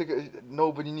 she took it.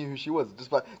 Nobody knew who she was.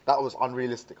 Just like that was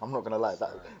unrealistic. I'm not gonna lie.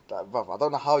 Bruv, I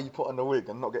don't know how you put on a wig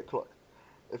and not get clocked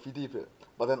if you deep it.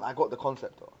 But then I got the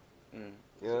concept though. Mm.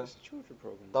 Yeah, It's a children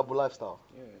program. double lifestyle,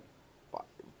 Yeah. but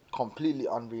completely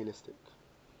unrealistic.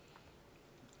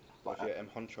 But But if you're M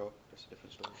Honcho, that's a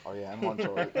different story. oh yeah, M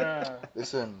Honcho.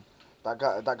 Listen, that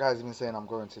guy's been saying I'm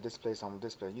going to this place, I'm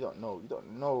this place. You don't know. You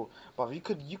don't know. But you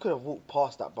could have walked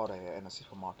past that brother here in a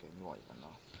supermarket and you won't even know.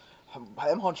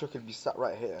 M Honcho could be sat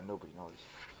right here and nobody knows.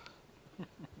 I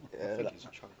Yeah, think it's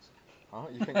chunks. huh?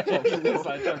 You think chunks? It's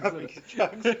like I think it's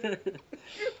chunks.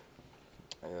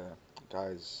 Yeah,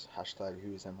 guys, hashtag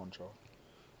who is M Honcho?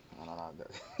 No.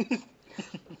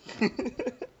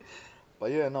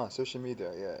 But yeah, no, social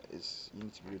media, yeah, you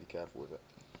need to be really careful with it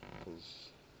because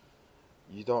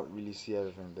you don't really see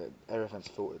everything. That everything's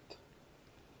filtered.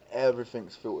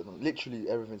 Everything's filtered on. Literally,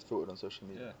 everything's filtered on social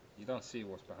media. Yeah, you don't see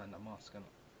what's behind that mask,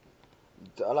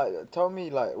 innit? Like, tell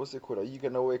me, like, what's it called? Are you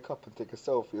gonna wake up and take a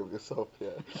selfie of yourself? Yeah,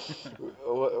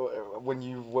 when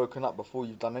you've woken up before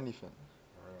you've done anything.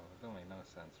 For real, it don't make no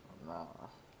sense, man. Nah.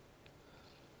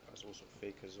 That's also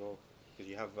fake as well, because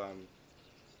you have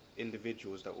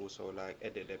individuals that also like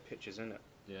edit their pictures in it.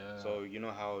 Yeah. So you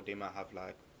know how they might have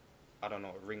like, I don't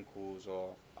know, wrinkles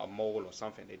or a mole or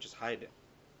something. They just hide it,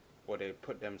 or they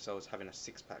put themselves having a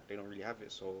six pack. They don't really have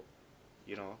it. So,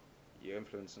 you know, you're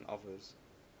influencing others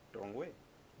the wrong way,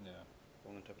 Yeah.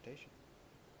 wrong interpretation.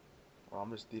 Well,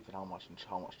 I'm just deep in how much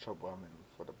trouble I'm in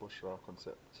for the Bushra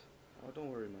concept. Oh,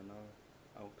 don't worry, man.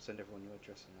 I'll send everyone your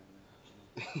address and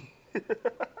that,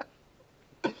 man.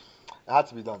 It had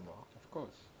to be done though. Of course.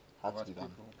 Had to Otherwise be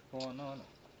done. People won't know,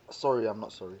 innit? Sorry, I'm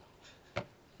not sorry.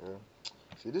 Yeah.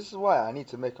 See, this is why I need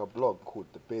to make a blog called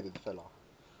The Bearded Fella.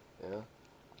 Yeah.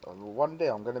 One day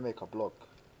I'm gonna make a blog.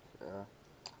 Yeah.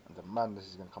 And the madness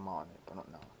is gonna come out on it, but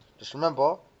not now. Just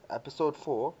remember, episode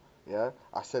 4. Yeah.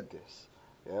 I said this.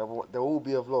 Yeah. There will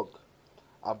be a vlog.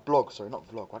 A blog, sorry, not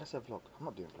vlog. Why did I say vlog? I'm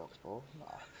not doing vlogs, bro.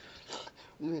 Nah.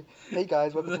 Hey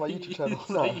guys, welcome to my YouTube channel.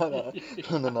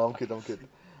 No, I'm kidding.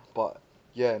 But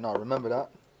yeah, no, remember that.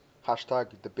 Hashtag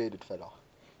the bearded fella.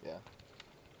 Yeah.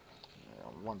 Yeah,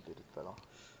 I'm one bearded fella.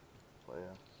 But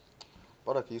yeah.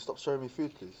 Brother, can you stop showing me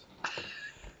food, please?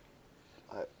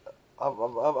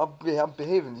 I'm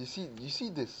behaving. You see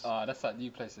this? Oh, that's that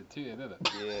new place in Tooting, isn't it?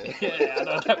 Yeah. Yeah, I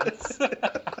know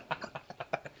that.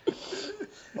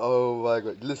 Oh my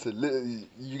god. Listen,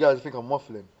 you guys think I'm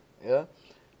waffling. Yeah?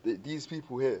 These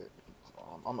people here,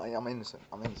 I'm innocent.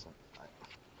 I'm innocent.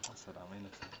 I said I'm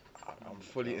innocent. I'm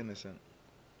fully innocent.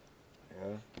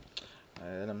 Yeah. I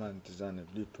had a man designing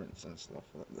blueprints and stuff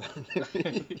like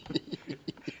that.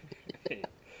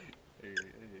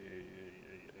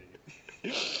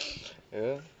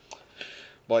 Yeah.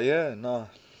 But yeah, nah,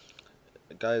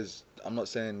 guys, I'm not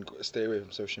saying stay away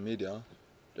from social media.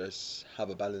 Just have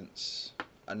a balance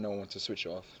and know when to switch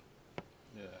it off.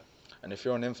 Yeah. And if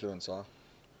you're an influencer,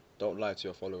 don't lie to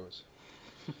your followers.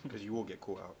 Because you will get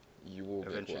caught out. You will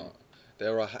get Eventually. caught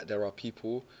out. There are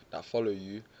people that follow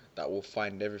you that will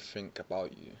find everything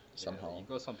about you somehow. Yeah, you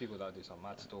got some people that do some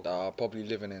mad stuff That are probably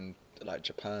living in like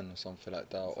Japan or something like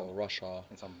that, or Russia,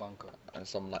 in some bunker. and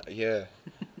some like yeah,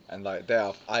 and like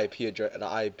their IP address,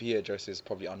 the IP address is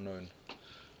probably unknown.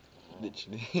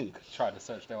 Literally. Try to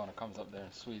search there when it comes up there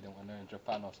in Sweden when they're in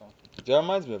Japan or something. That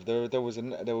reminds me of there was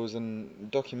an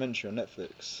documentary on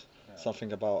Netflix, Yeah.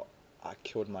 something about I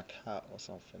killed my cat or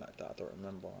something like that. I don't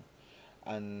remember.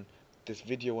 And this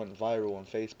video went viral on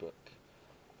Facebook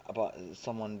about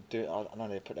someone doing. I don't know.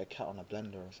 They put their cat on a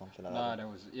blender or something like No, that. there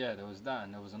was that,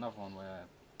 and there was another one where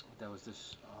there was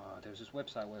this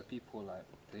website where people like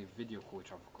they video call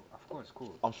each other. I forgot what it's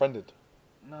called. Unfriended.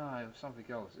 No, it was something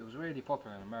else. It was really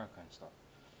popular in America and stuff.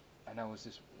 And there was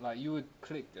this, like, you would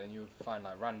click and you would find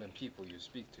like random people you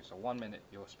speak to. So 1 minute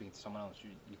you're speaking to someone else,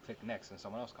 you click next and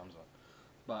someone else comes on.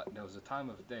 But there was a time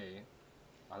of day,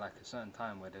 like a certain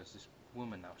time where there was this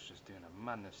woman that was just doing a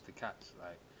madness to cats,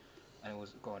 like, and it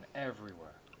was going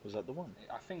everywhere. Was that the one?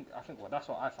 I think, well, that's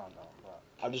what I found out. But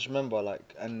I just remember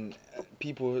like, and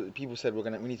people said we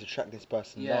need to track this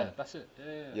person yeah, down. that's it.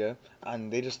 Yeah. Yeah,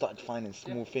 and they just started finding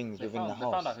small things within the They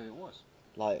found house. out who it was.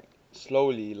 Like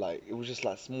slowly, like it was just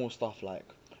like small stuff, like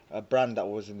a brand that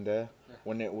was in there Yeah.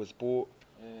 when it was bought.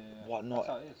 Yeah. Whatnot. That's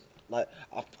how it is. Like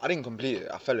I didn't complete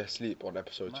it. I fell asleep on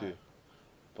episode Mad. 2,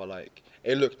 but like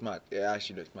it looked mad. It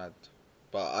actually looked mad.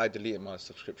 But I deleted my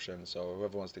subscription, so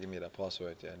whoever wants to give me that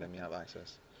password, yeah, let me have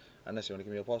access. Unless you want to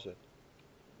give me your password.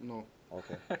 No.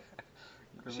 Okay.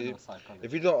 Criminal psychology.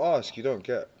 If you don't ask, you don't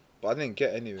get. But I didn't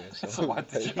get anyway. So, So why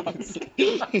did you ask?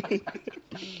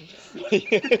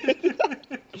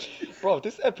 Bro,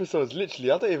 this episode's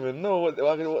literally, I don't even know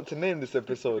what to name this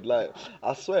episode. Like,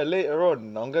 I swear later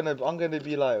on I'm gonna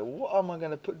be like, what am I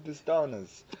gonna put this down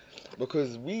as?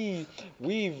 Because we've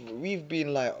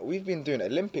been doing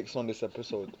Olympics on this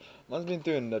episode. Man's been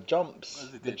doing the jumps, What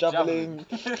is it, the the javelin,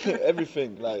 javelin?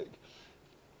 everything. Like,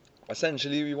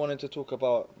 essentially we wanted to talk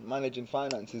about managing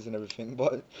finances and everything,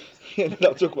 but we ended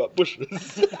up talking about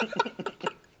bushes.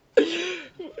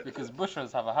 Because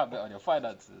bushers have a habit on your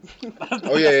finances.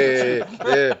 Oh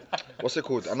yeah. What's it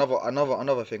called?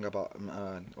 Another thing about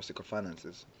what's it called?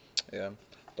 Finances. Yeah.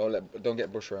 Don't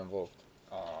get Bushra involved.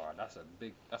 Oh, that's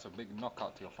a big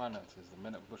knockout to your finances the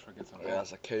minute Bushra gets involved. Yeah,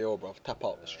 that's a KO, bro. Tap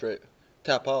out straight.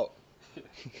 Tap out.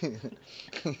 It's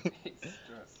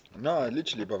stress. No,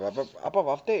 literally, bro.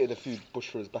 I've dated a few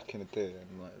Bushras back in the day,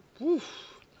 and like, woof.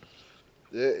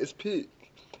 Yeah, it's peak.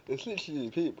 It's literally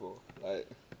peak, bro. Like,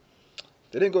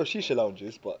 they didn't go shisha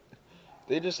lounges, but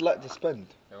they just like to spend.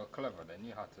 They were clever. They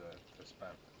knew how to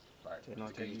spend. Like, They know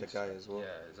how to get use you the guy spend. as well.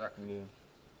 Yeah, exactly.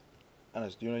 Yeah.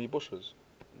 Anas, do you know any Bushras?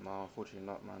 No, unfortunately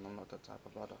not, man. I'm not that type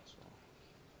of brother. So.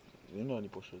 Do you know any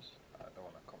Bushras? I don't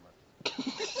want to comment.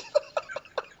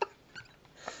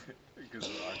 Because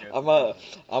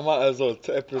I might as well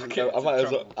get into trouble.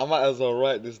 I might as well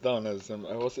write this down as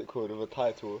what's it called, with a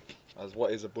title as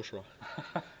what is a Bushra.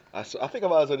 I think I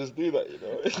might as well just do that, you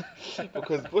know,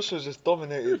 because Bushras just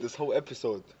dominated this whole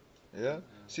episode. Yeah.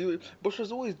 See,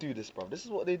 Bushras always do this, bro. This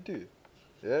is what they do.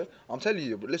 Yeah. I'm telling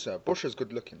you, but listen, Bushras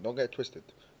good looking. Don't get it twisted.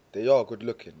 They are good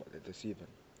looking, but they're deceiving.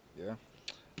 Yeah.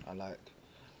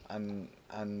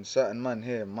 And certain man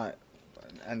here might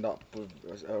end up with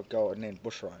a girl named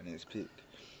Bushra in his peak.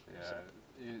 Yeah.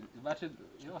 Imagine,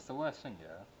 you know what's the worst thing,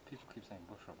 yeah? People keep saying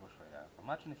Bushra, yeah?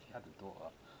 Imagine if you had a daughter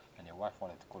and your wife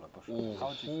wanted to call her Bushra. How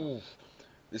would you feel?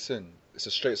 Listen, it's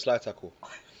a straight slide tackle.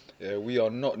 Yeah, we are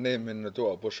not naming the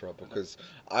daughter Bushra because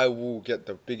I will get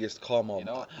the biggest karma. You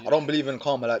know what? I don't believe in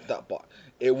karma like that, but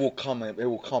it will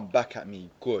come back at me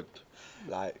good.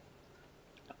 Like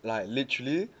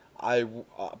literally,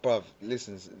 bruv,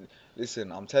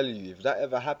 listen, I'm telling you, if that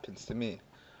ever happens to me,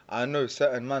 I know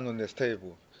certain man on this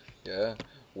table, yeah,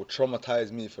 will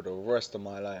traumatize me for the rest of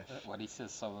my life. When he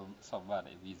says some man,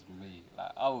 it means me.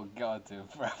 Like, I will get onto him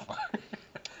forever.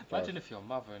 Imagine if your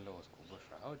mother-in-law was called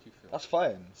Bushra. How would you feel? That's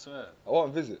fine. I swear. I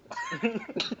won't visit.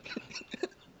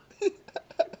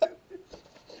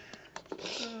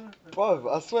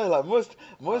 Bruv, I swear, like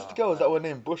most girls that were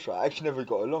named Bushra I actually never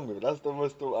got along with. That's the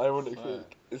most ironic Swear. thing.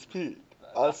 It's peak.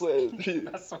 I swear it's peak.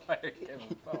 That's why it came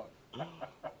about.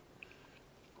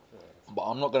 But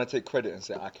I'm not gonna take credit and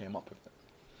say I came up with it.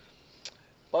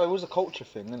 But it was a culture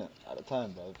thing, innit, at the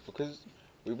time, bro. Because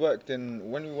when we worked in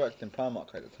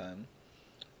Primark at the time,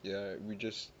 yeah,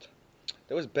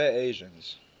 there was bare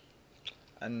Asians,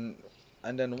 and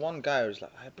And then one guy was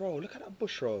like, "Hey, bro, look at that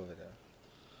bush over there."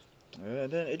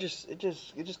 And then it just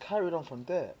carried on from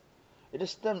there. It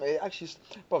just stemmed. It actually,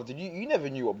 bro, did you never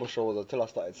knew what bushra was until I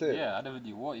started saying. Yeah, I never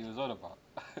knew what he was on about.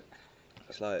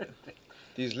 It's like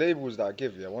these labels that I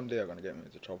give you, one day are gonna get me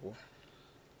into trouble.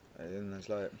 And then it's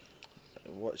like,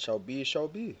 what shall be shall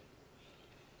be.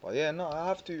 But yeah, no, I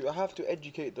have to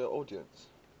educate the audience,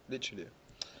 literally.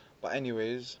 But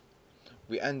anyways,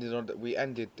 we're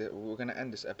gonna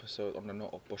end this episode on the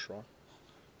note of bushra.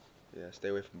 Yeah, stay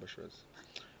away from bushras.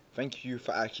 Thank you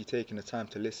for actually taking the time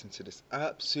to listen to this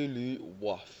absolute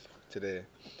waff today.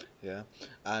 Yeah,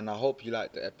 and I hope you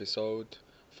liked the episode.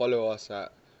 Follow us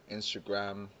at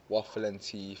Instagram,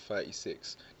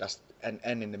 WaffleNT36. That's an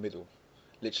N in the middle,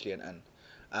 literally an N.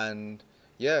 And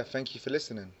yeah, thank you for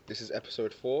listening. This is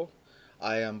episode 4.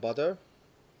 I am Badr,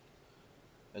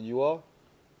 and you are.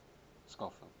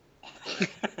 Scoffle.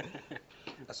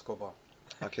 Escobar.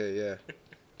 Okay, yeah.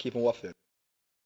 Keep on waffling.